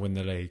Arsenal win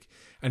the league.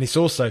 And it's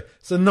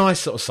a nice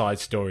sort of side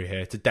story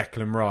here to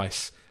Declan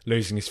Rice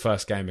losing his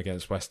first game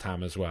against West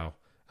Ham as well.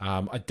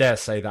 I dare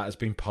say that has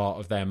been part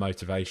of their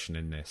motivation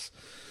in this.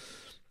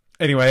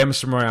 Anyway,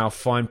 Emerson Royal,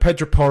 fine.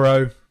 Pedro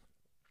Porro,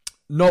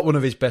 not one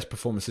of his best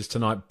performances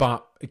tonight,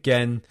 but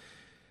again,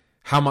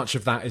 how much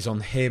of that is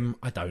on him?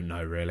 I don't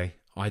know, really.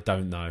 I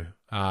don't know.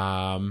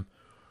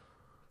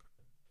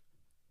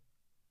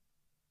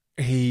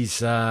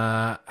 He's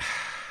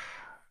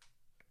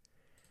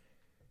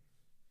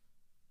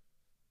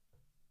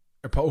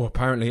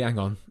apparently, hang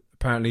on.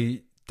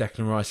 Apparently,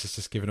 Declan Rice has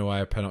just given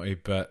away a penalty,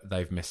 but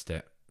they've missed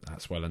it.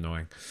 That's well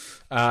annoying.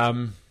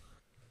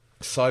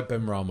 Said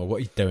Benrahma, what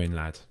are you doing,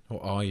 lad?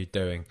 What are you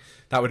doing?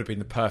 That would have been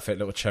the perfect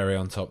little cherry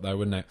on top, though,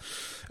 wouldn't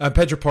it?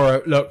 Pedro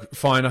Porro, look,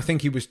 fine. I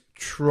think he was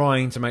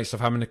trying to make stuff,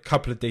 having a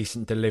couple of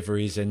decent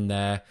deliveries in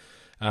there.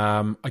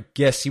 I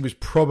guess he was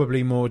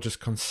probably more just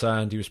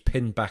concerned. He was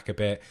pinned back a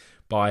bit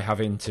by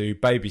having to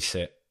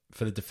babysit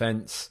for the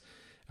defence.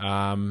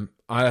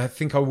 I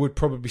think I would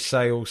probably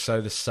say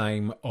also the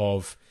same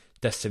of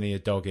Destiny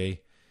Udogie.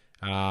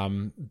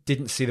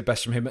 Didn't see the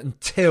best from him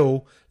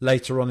until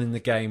later on in the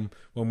game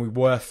when we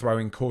were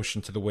throwing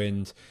caution to the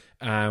wind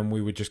and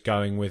we were just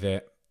going with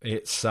it.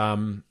 It's,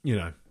 you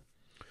know,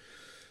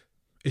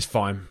 it's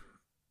fine.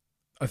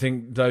 I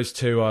think those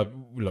two are,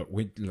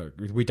 we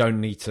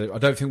don't need to, I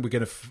don't think we're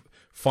going to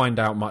find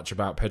out much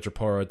about Pedro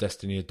Porro or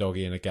Destiny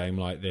Udogie in a game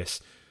like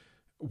this.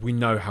 We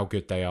know how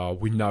good they are.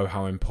 We know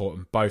how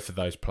important both of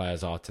those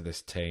players are to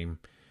this team.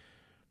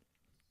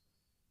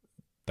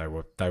 They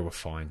were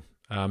fine.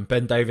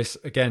 Ben Davis,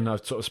 again,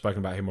 I've sort of spoken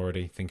about him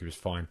already. I think he was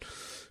fine.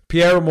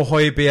 Pierre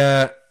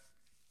Mohoybier,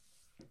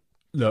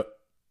 look,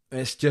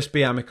 let's just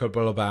be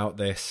amicable about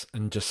this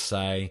and just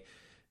say,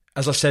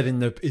 as I said in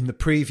the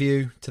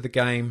preview to the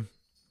game,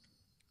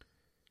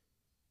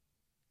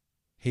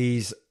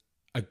 he's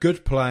a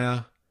good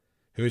player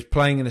who is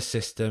playing in a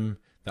system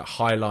that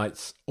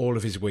highlights all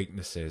of his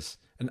weaknesses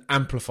and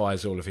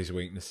amplifies all of his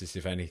weaknesses,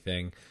 if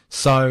anything.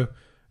 So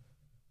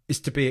it's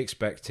to be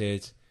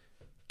expected.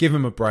 Give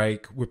him a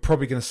break. We're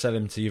probably going to sell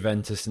him to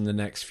Juventus in the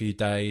next few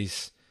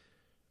days.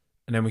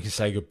 And then we can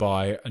say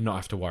goodbye and not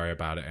have to worry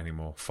about it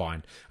anymore.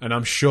 Fine. And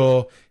I'm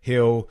sure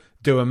he'll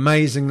do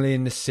amazingly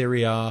in the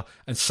Serie A,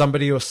 and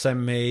somebody will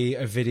send me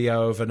a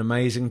video of an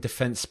amazing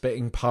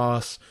defence-spitting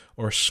pass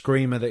or a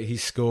screamer that he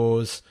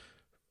scores.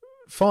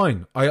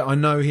 Fine. I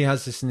know he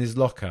has this in his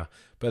locker,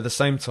 but at the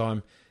same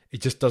time,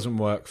 it just doesn't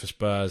work for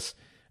Spurs.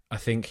 I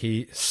think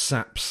he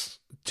saps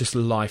just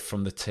life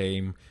from the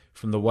team,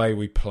 from the way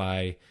we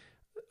play.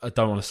 I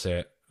don't want to see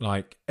it.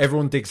 Like,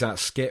 everyone digs out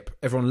Skip.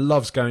 Everyone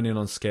loves going in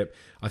on Skip.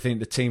 I think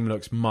the team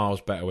looks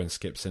miles better when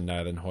Skip's in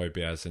there than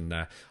Højbjerg's in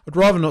there. I'd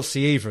rather not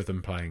see either of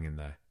them playing in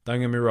there. Don't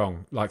get me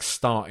wrong, like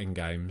starting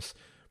games.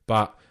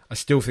 But I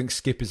still think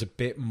Skip is a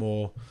bit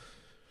more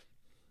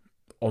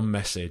on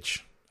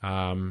message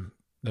than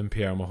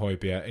Pierre-Emile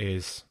Højbjerg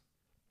is.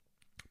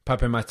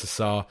 Pape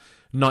Matar,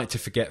 night to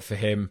forget for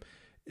him.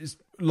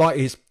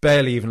 It's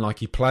barely even like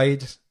he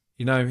played.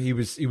 You know, he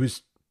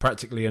was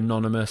practically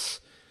anonymous.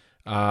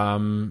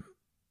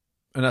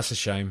 And that's a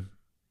shame.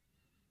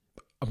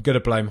 I'm going to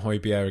blame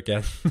Højbjerg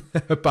again.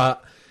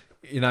 But,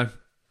 you know,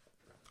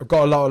 I've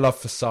got a lot of love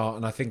for Sarr,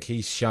 and I think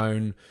he's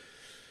shown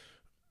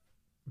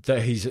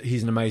that he's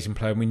an amazing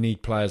player. We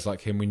need players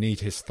like him. We need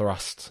his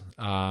thrust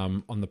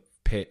on the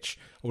pitch.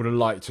 I would have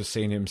liked to have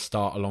seen him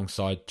start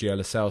alongside Gio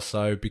Lo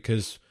Celso,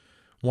 because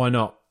why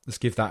not? Let's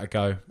give that a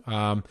go.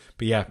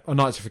 But yeah, a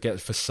night to forget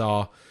for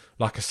Sarr.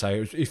 Like I say,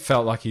 it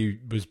felt like he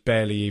was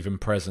barely even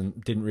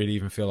present. Didn't really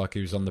even feel like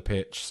he was on the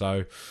pitch.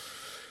 So,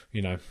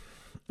 you know,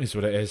 is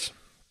what it is.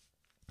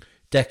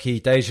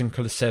 Dejan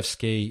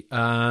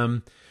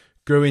Kulusevski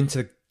grew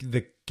into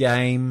the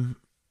game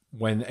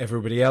when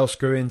everybody else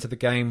grew into the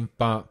game,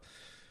 but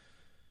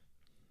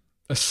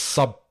a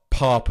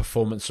subpar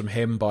performance from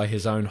him by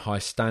his own high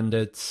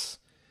standards.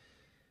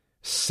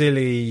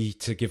 Silly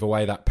to give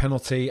away that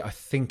penalty. I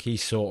think he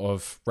sort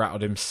of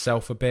rattled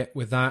himself a bit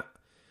with that,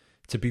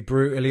 to be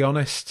brutally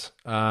honest.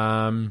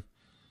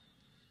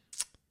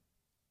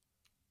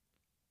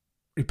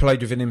 He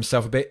played within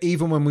himself a bit.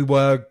 Even when we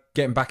were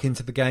getting back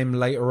into the game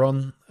later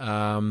on,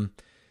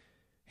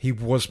 he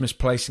was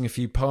misplacing a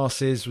few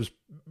passes.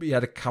 He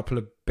had a couple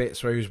of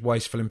bits where he was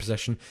wasteful in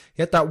possession.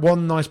 He had that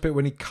one nice bit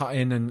when he cut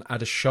in and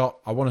had a shot.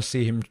 I want to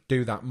see him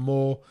do that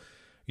more.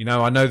 You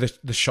know, I know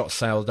the shot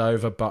sailed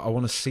over, but I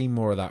want to see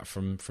more of that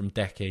from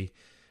Decky.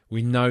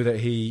 We know that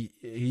he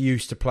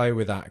used to play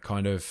with that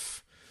kind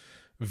of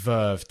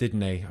verve,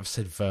 didn't he? I've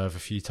said verve a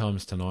few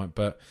times tonight,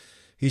 but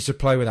he used to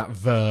play with that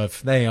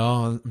verve. There you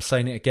are. I'm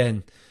saying it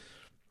again.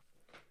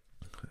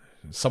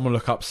 Someone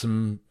look up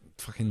some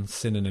fucking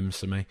synonyms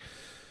for me.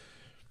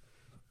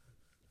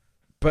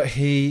 But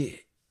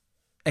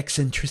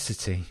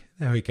eccentricity.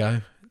 There we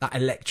go. That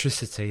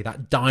electricity,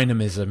 that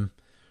dynamism,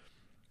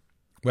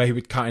 where he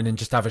would cut in and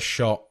just have a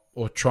shot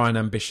or try an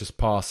ambitious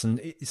pass. And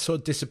it sort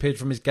of disappeared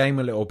from his game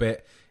a little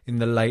bit in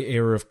the late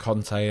era of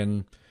Conte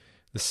and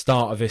the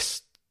start of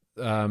this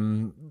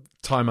time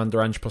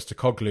under Ange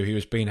Postecoglou. He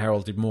was being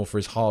heralded more for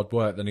his hard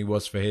work than he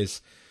was for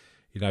his,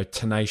 you know,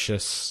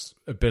 tenacious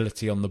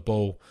ability on the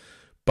ball.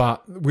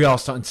 But we are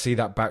starting to see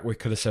that back with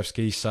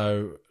Kulusevski.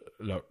 So,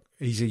 look,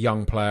 he's a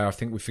young player. I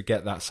think we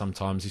forget that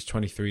sometimes. He's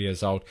 23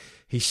 years old.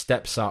 He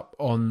steps up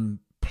on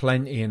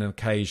plenty an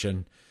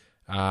occasion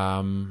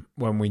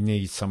when we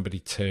need somebody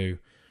to.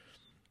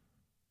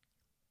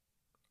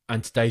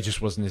 And today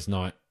just wasn't his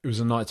night. It was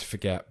a night to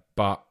forget,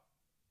 but,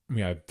 you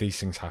know, these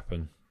things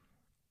happen.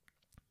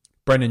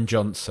 Brennan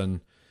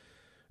Johnson.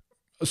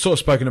 I've sort of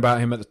spoken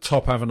about him at the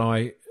top, haven't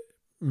I?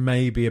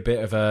 Maybe a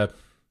bit of a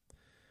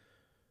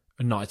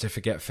night to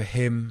forget for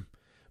him.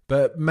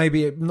 But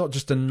maybe not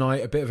just a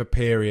night, a bit of a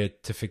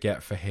period to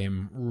forget for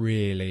him,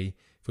 really,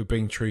 if we're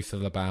being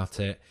truthful about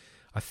it.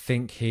 I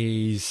think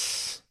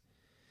he's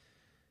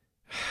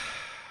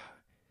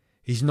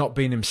not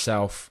been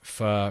himself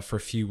for a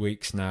few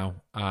weeks now.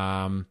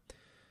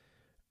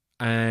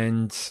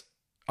 And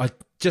I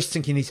just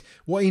think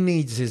what he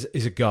needs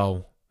is a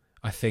goal.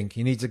 I think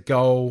he needs a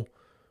goal,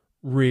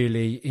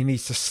 really. He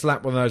needs to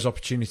slap one of those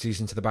opportunities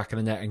into the back of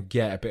the net and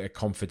get a bit of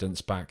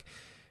confidence back.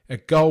 A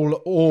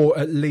goal, or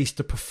at least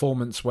a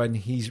performance when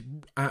he's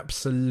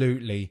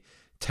absolutely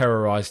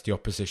terrorised the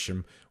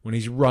opposition. When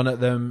he's run at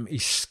them,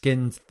 he's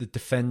skinned the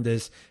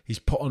defenders, he's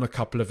put on a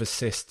couple of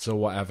assists or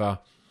whatever.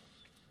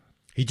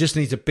 He just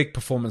needs a big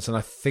performance, and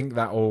I think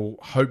that will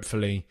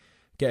hopefully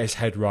get his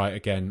head right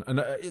again.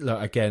 And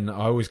look, again,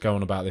 I always go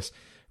on about this.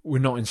 We're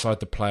not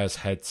inside the player's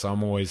head, so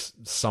I'm always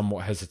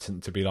somewhat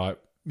hesitant to be like,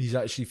 he's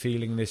actually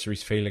feeling this or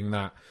he's feeling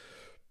that.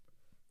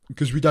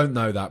 Because we don't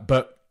know that.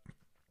 But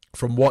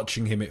from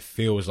watching him, it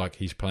feels like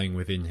he's playing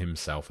within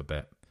himself a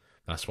bit.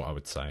 That's what I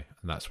would say.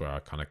 And that's where I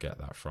kind of get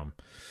that from.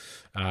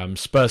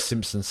 Spurs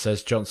Simpson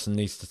says Johnson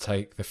needs to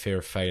take the fear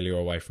of failure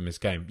away from his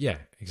game. Yeah,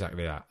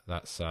 exactly that.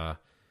 That's how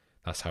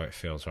it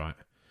feels, right?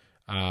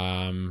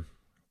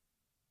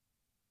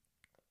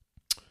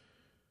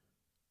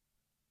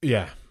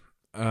 Yeah.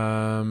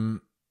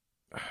 Son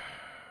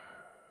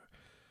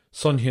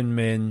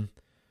Heung-min,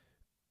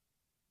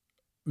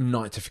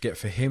 night to forget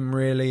for him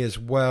really as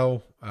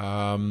well.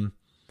 I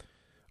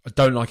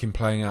don't like him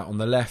playing out on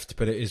the left,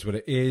 but it is what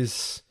it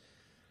is.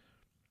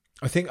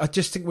 I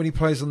just think when he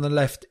plays on the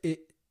left,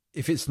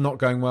 if it's not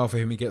going well for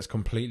him, he gets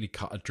completely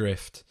cut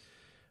adrift.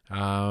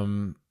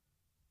 I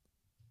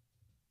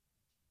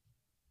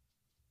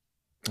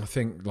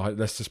think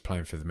let's just play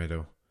him for the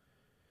middle.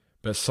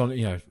 But Son,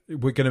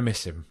 we're going to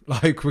miss him.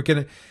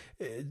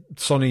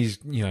 Sonny's,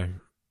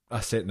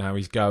 that's it now.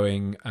 He's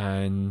going,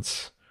 and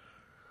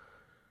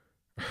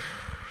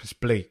it's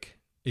bleak.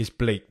 It's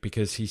bleak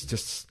because he's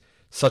just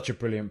such a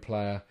brilliant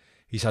player.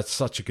 He's had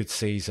such a good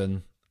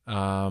season. He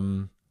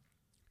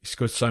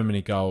scored so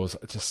many goals.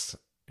 It just,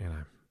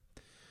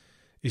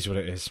 is what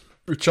it is.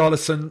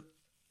 Richarlison,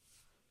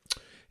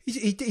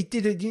 he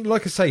did it.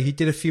 Like I say, he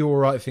did a few all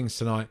right things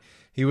tonight.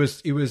 He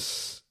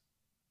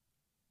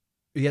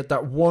had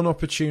that one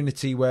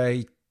opportunity where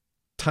he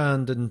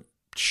turned and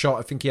shot.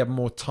 I think he had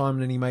more time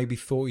than he maybe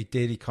thought he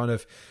did. He kind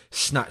of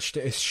snatched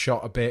at his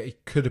shot a bit. He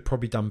could have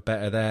probably done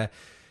better there.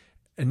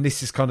 And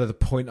this is kind of the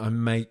point I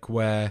make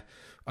where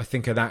I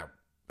think an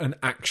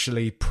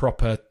actually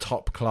proper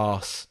top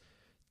class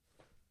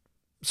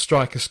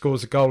striker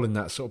scores a goal in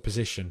that sort of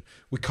position.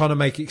 We kind of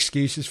make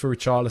excuses for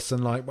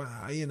Richarlison, like,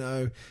 well,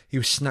 he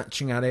was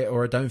snatching at it,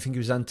 or I don't think he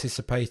was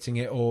anticipating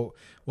it, or,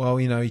 well,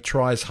 he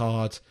tries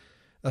hard.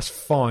 That's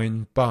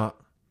fine, but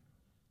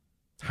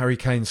Harry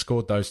Kane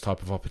scored those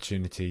type of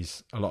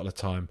opportunities a lot of the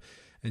time.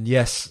 And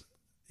yes,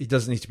 he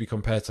doesn't need to be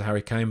compared to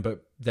Harry Kane,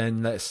 but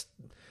then let's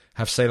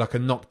have, say, like a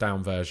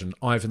knockdown version.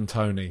 Ivan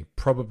Toney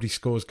probably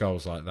scores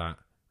goals like that,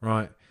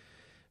 right?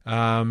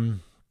 But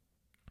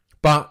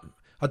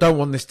I don't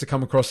want this to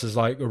come across as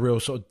like a real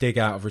sort of dig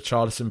out of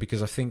Richarlison,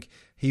 because I think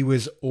he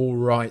was all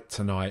right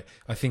tonight.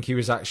 I think he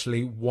was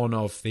actually one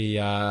of the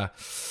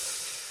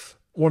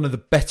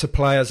better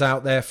players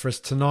out there for us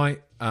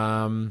tonight.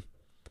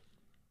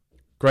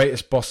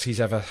 Greatest boss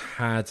he's ever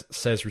had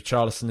says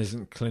Richarlison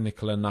isn't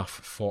clinical enough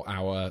for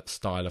our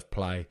style of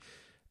play.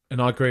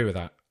 And I agree with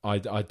that. I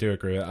do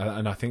agree with that.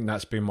 And I think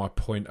that's been my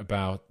point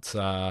about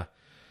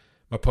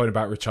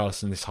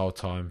Richarlison this whole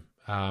time.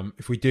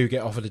 If we do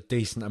get offered a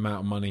decent amount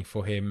of money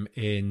for him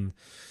in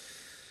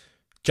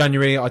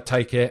January, I'd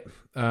take it.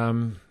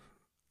 There's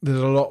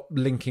a lot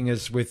linking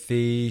us with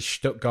the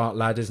Stuttgart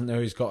lad, isn't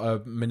there? He's got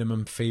a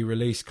minimum fee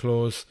release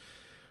clause.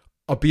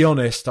 I'll be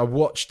honest. I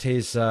watched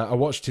his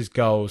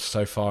goals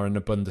so far in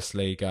the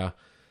Bundesliga.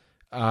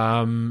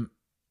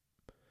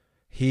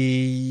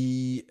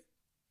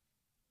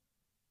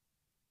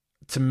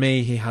 To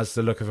me, he has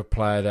the look of a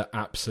player that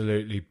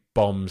absolutely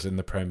bombs in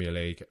the Premier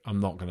League. I'm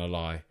not going to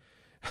lie.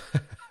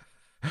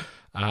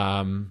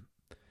 I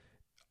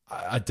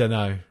don't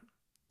know.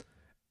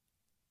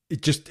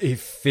 It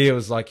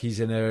feels like he's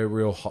in a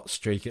real hot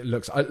streak. It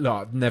looks.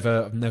 I've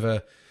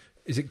never.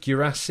 Is it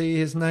Guirassy,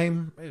 his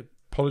name?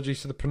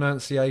 Apologies for the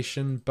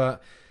pronunciation,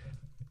 but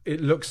it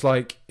looks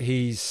like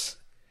he's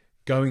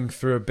going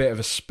through a bit of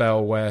a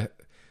spell where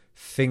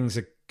things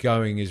are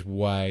going his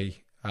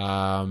way.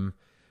 But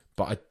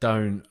I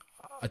don't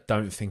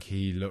think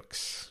he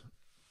looks.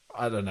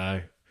 I don't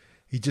know.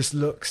 He just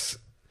looks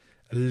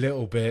a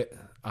little bit.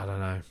 I don't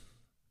know.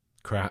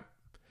 Crap.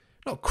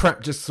 Not crap,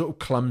 just sort of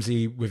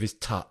clumsy with his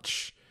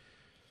touch.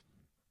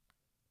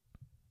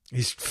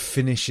 His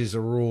finishes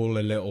are all a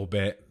little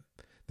bit.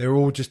 They're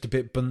all just a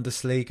bit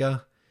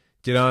Bundesliga.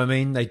 Do you know what I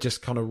mean? They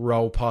just kind of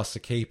roll past the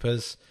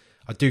keepers.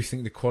 I do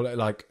think the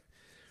quality of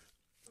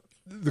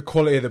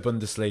the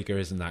Bundesliga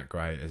isn't that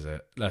great, is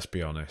it? Let's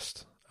be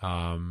honest.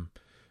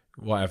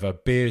 Whatever.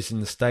 Beers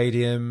in the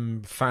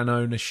stadium, fan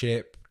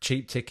ownership,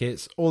 cheap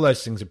tickets, all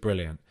those things are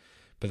brilliant.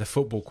 But the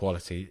football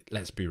quality,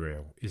 let's be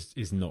real,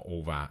 is not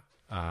all that.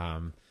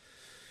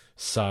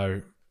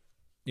 So,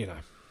 I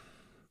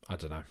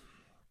don't know.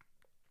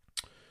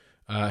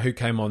 Who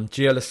came on?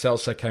 Gio Lo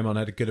Celso came on,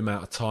 had a good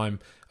amount of time.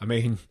 I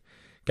mean,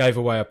 gave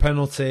away a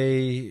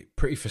penalty,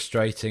 pretty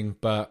frustrating,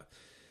 but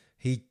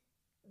he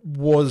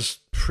was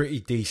pretty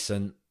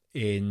decent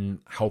in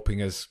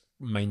helping us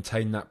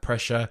maintain that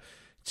pressure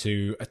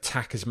to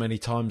attack as many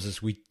times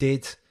as we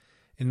did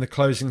in the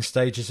closing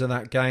stages of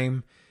that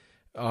game.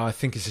 I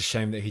think it's a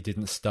shame that he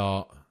didn't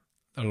start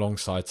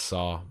alongside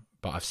Sarr,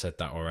 but I've said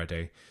that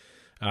already.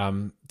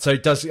 So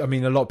it does. I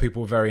mean, a lot of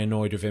people were very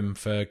annoyed with him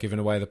for giving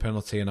away the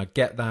penalty, and I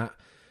get that.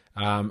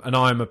 And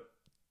I'm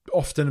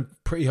often a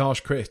pretty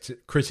harsh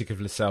critic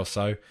of Lo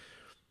Celso,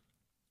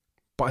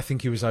 but I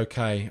think he was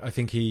okay. I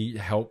think he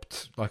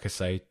helped, like I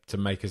say, to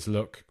make us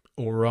look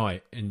all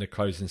right in the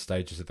closing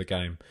stages of the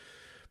game.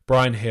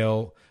 Brian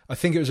Hill, I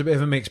think it was a bit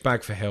of a mixed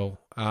bag for Hill.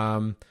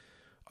 I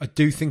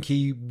do think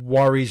he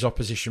worries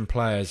opposition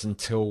players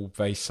until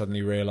they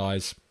suddenly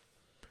realise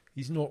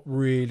he's not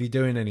really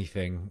doing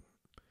anything.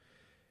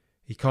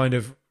 He kind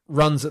of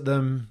runs at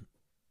them,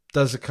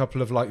 does a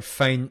couple of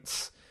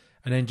feints,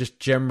 and then just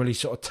generally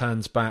sort of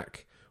turns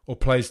back or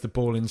plays the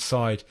ball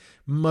inside.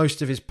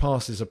 Most of his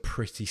passes are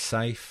pretty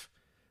safe.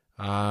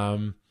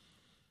 And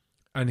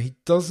and he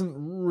doesn't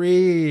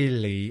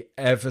really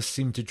ever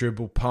seem to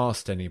dribble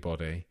past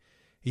anybody.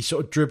 He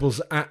sort of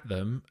dribbles at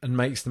them and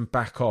makes them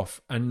back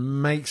off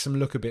and makes them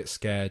look a bit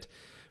scared,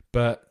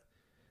 but,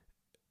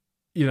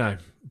 you know,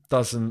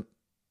 doesn't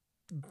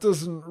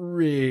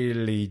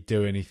really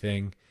do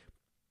anything.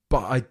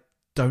 But I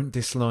don't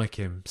dislike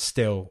him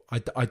still.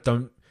 I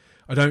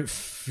don't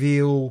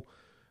feel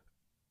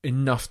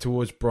enough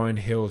towards Brian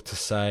Hill to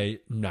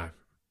say, no,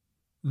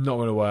 not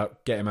going to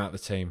work, get him out of the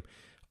team.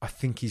 I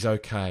think he's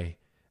okay.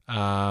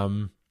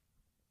 And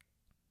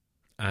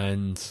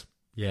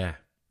yeah,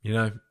 you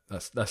know,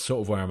 that's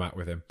sort of where I'm at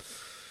with him.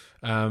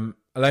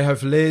 Alejo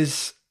for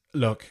Liz,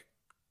 look,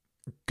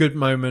 good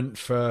moment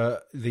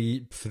for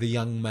the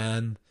young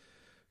man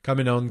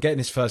coming on, getting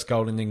his first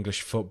goal in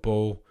English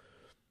football.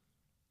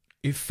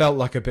 It felt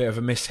like a bit of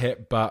a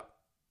mishit, but,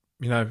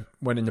 you know,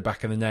 went in the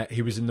back of the net.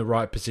 He was in the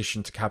right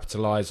position to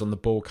capitalise on the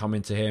ball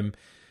coming to him.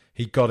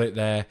 He got it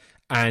there.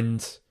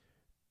 And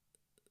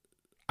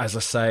as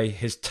I say,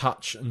 his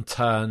touch and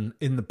turn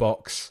in the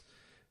box,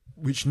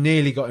 which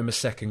nearly got him a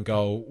second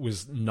goal,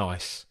 was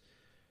nice.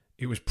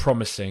 It was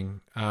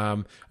promising.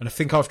 And I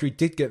think after he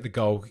did get the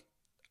goal,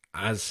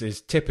 as is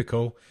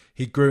typical,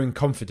 he grew in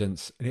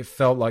confidence. And it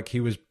felt like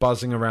he was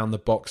buzzing around the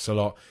box a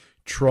lot,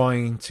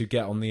 trying to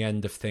get on the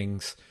end of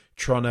things,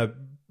 trying to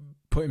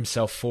put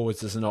himself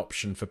forwards as an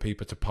option for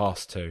people to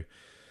pass to.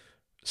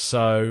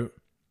 So,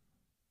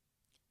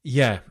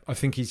 yeah, I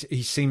think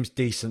he seems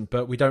decent,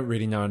 but we don't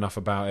really know enough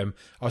about him.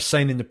 I was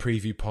saying in the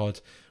preview pod,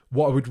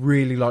 what I would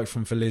really like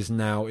from Feliz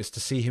now is to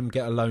see him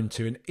get a loan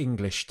to an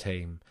English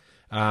team.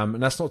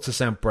 And that's not to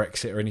sound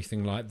Brexit or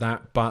anything like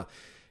that, but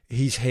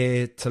he's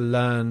here to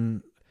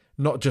learn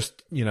not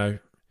just, you know,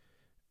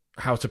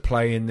 how to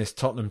play in this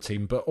Tottenham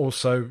team, but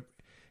also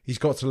he's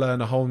got to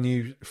learn a whole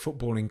new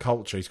footballing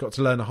culture. He's got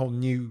to learn a whole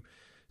new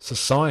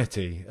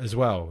society as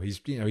well. He's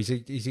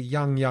a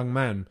young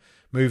man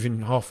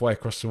moving halfway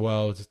across the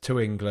world to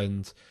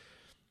England.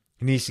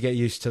 He needs to get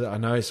used to that. I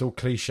know it's all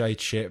cliched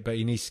shit, but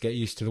he needs to get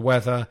used to the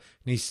weather.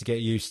 He needs to get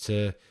used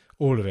to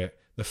all of it.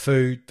 The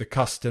food, the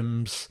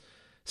customs.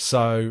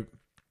 So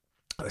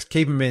let's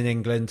keep him in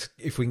England.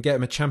 If we can get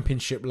him a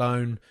championship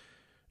loan,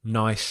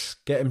 nice.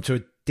 Get him to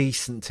a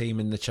decent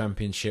team in the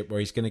championship where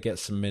he's going to get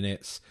some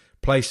minutes,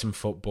 play some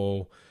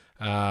football,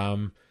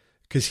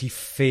 because he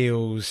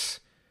feels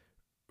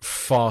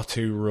far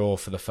too raw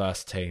for the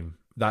first team.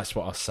 That's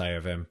what I'll say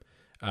of him.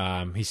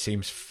 He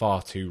seems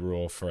far too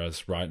raw for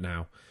us right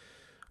now.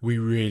 We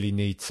really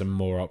need some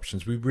more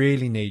options. We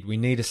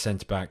need a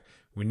centre-back,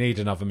 we need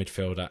another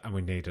midfielder, and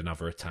we need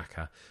another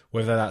attacker.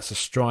 Whether that's a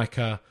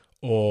striker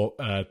or,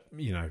 a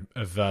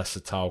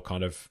versatile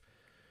kind of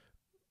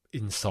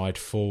inside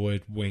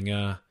forward,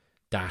 winger,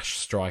 dash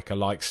striker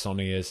like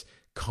Sonny is,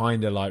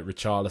 kind of like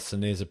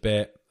Richarlison is a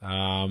bit.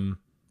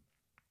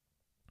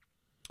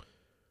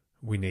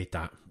 We need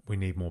that. We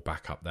need more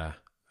backup there.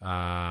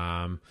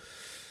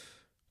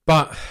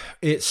 But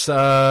it's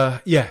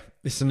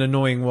it's an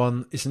annoying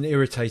one. It's an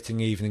irritating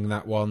evening,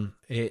 that one.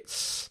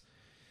 It's,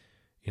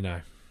 you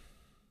know,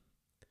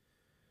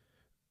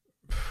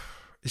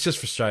 it's just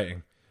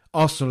frustrating.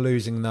 Arsenal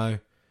losing, though,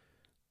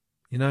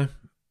 you know,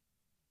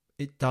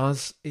 it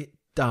does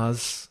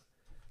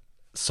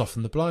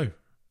soften the blow.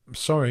 I'm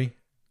sorry,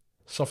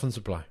 softens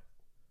the blow.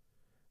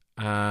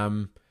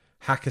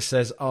 Hacker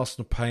says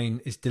Arsenal pain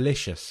is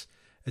delicious,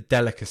 a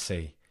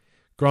delicacy.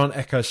 Grant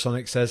Echo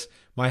Sonic says,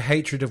 my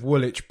hatred of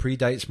Woolwich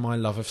predates my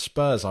love of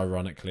Spurs,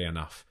 ironically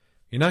enough.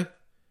 You know?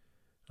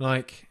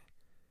 Like,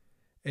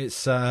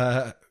 it's...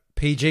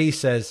 PG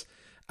says,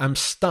 I'm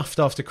stuffed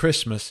after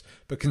Christmas,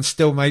 but can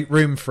still make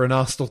room for an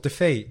Arsenal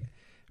defeat.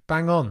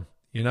 Bang on,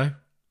 you know?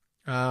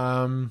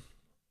 Tom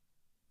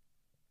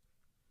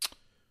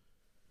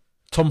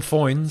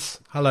Foynes,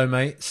 hello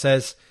mate,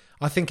 says,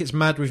 I think it's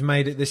mad we've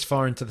made it this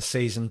far into the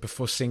season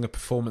before seeing a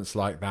performance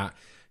like that,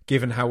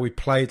 given how we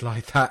played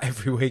like that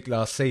every week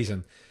last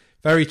season.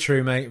 Very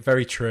true, mate.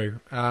 Very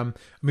true. I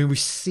mean, we've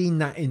seen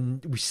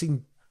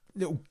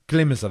little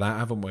glimmers of that,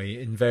 haven't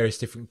we, in various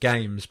different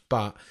games,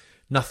 but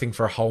nothing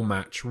for a whole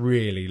match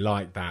really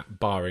like that,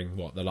 barring,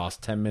 the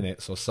last 10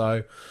 minutes or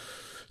so.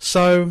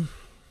 So,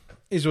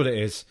 is what it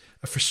is.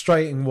 A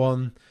frustrating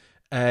one,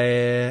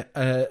 a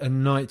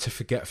night to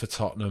forget for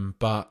Tottenham,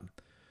 but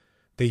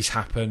these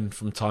happen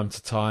from time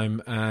to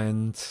time,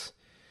 and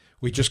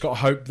we just got to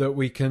hope that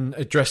we can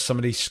address some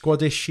of these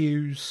squad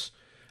issues,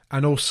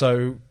 and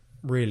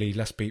really,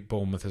 let's beat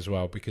Bournemouth as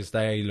well, because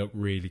they look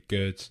really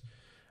good.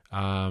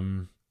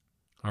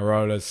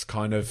 Arola's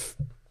kind of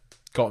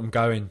got them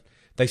going.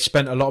 They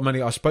spent a lot of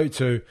money. I spoke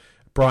to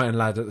Bournemouth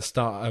lad at the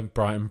start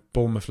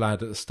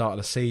of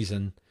the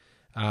season,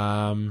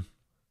 and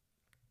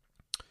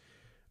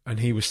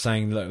he was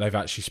saying, look, they've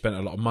actually spent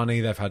a lot of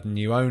money. They've had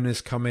new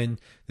owners come in.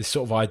 This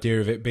sort of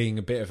idea of it being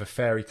a bit of a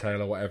fairy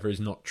tale or whatever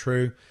is not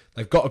true.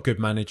 They've got a good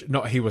manager.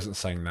 He wasn't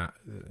saying that.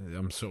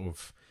 I'm sort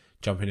of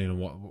jumping in on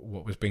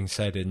what was being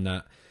said, in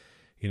that,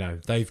 you know,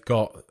 they've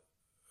got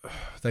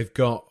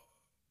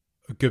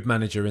a good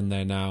manager in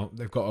there now.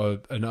 They've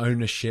got an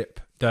ownership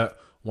that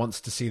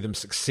wants to see them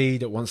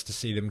succeed. It wants to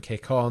see them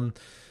kick on.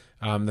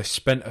 They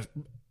spent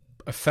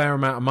a fair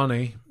amount of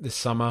money this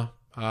summer,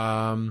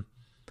 and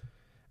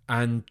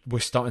we're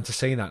starting to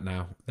see that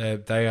now.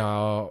 They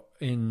are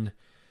in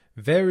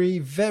very,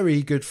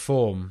 very good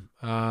form,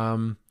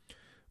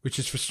 which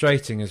is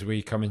frustrating as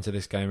we come into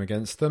this game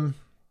against them.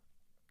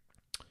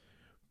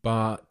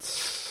 But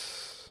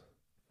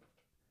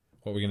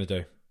what are we going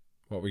to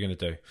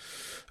do?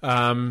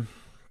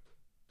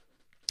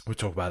 We'll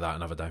talk about that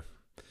another day.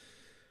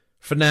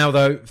 For now,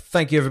 though,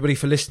 thank you everybody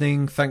for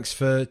listening. Thanks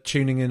for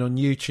tuning in on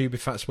YouTube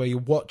if that's where you're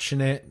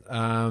watching it.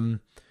 If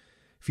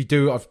you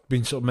do, I've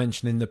been sort of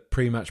mentioning the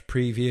pre-match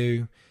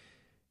preview.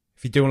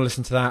 If you do want to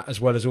listen to that,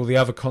 as well as all the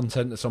other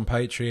content that's on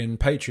Patreon,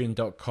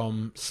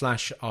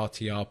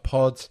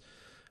 patreon.com/RTRpod.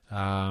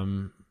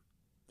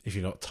 If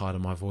you're not tired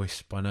of my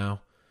voice by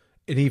now.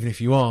 And even if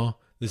you are,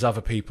 there's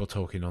other people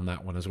talking on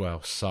that one as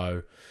well.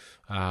 So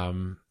you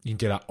can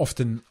do that.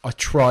 Often I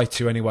try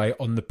to, anyway,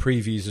 on the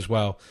previews as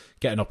well,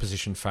 get an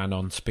opposition fan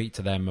on, speak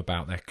to them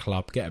about their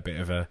club, get a bit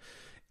of a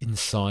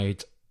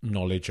inside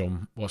knowledge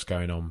on what's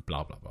going on,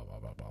 blah, blah, blah, blah,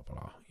 blah, blah,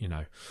 blah, you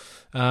know.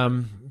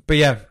 But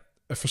yeah,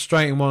 a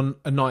frustrating one,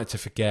 a night to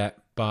forget,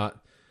 but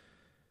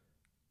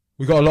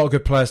we've got a lot of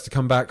good players to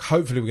come back.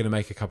 Hopefully we're going to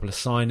make a couple of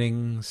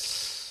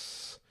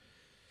signings.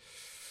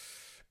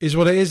 Is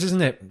what it is,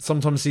 isn't it?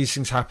 Sometimes these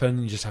things happen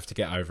and you just have to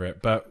get over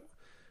it. But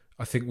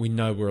I think we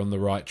know we're on the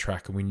right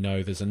track and we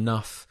know there's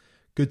enough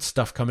good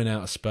stuff coming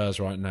out of Spurs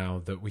right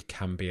now that we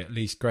can be at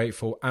least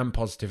grateful and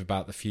positive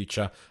about the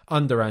future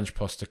under Ange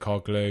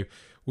Postecoglou.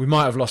 We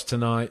might have lost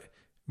tonight.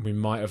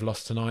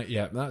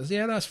 Yeah,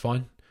 that's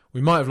fine.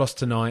 We might have lost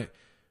tonight,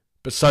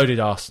 but so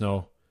did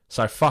Arsenal.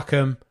 So fuck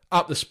them.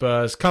 Up the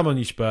Spurs. Come on,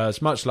 you Spurs.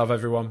 Much love,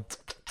 everyone.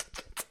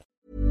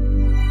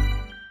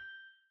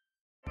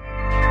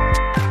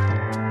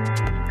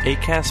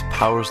 Acast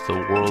powers the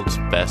world's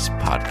best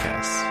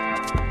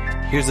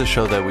podcasts. Here's a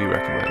show that we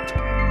recommend.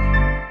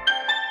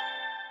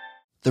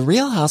 The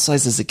Real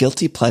Housewives is a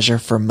guilty pleasure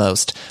for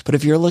most, but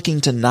if you're looking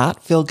to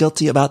not feel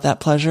guilty about that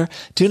pleasure,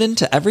 tune in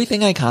to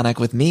Everything Iconic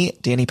with me,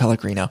 Danny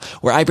Pellegrino,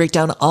 where I break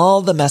down all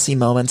the messy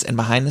moments and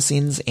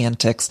behind-the-scenes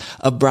antics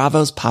of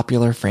Bravo's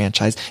popular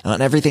franchise. And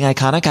on Everything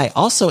Iconic, I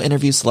also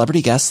interview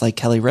celebrity guests like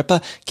Kelly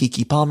Ripa,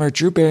 Keke Palmer,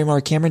 Drew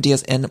Barrymore, Cameron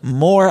Diaz, and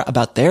more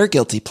about their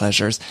guilty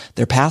pleasures,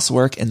 their past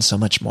work, and so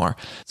much more.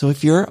 So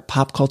if you're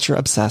pop culture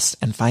obsessed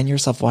and find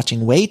yourself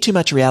watching way too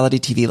much reality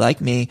TV like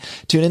me,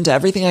 tune in to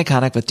Everything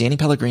Iconic with Danny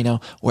Pellegrino,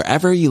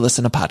 wherever you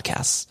listen to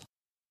podcasts.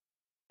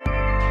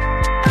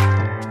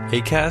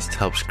 Acast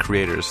helps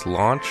creators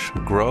launch,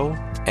 grow,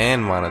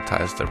 and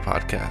monetize their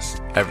podcasts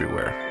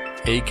everywhere.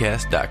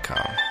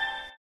 Acast.com.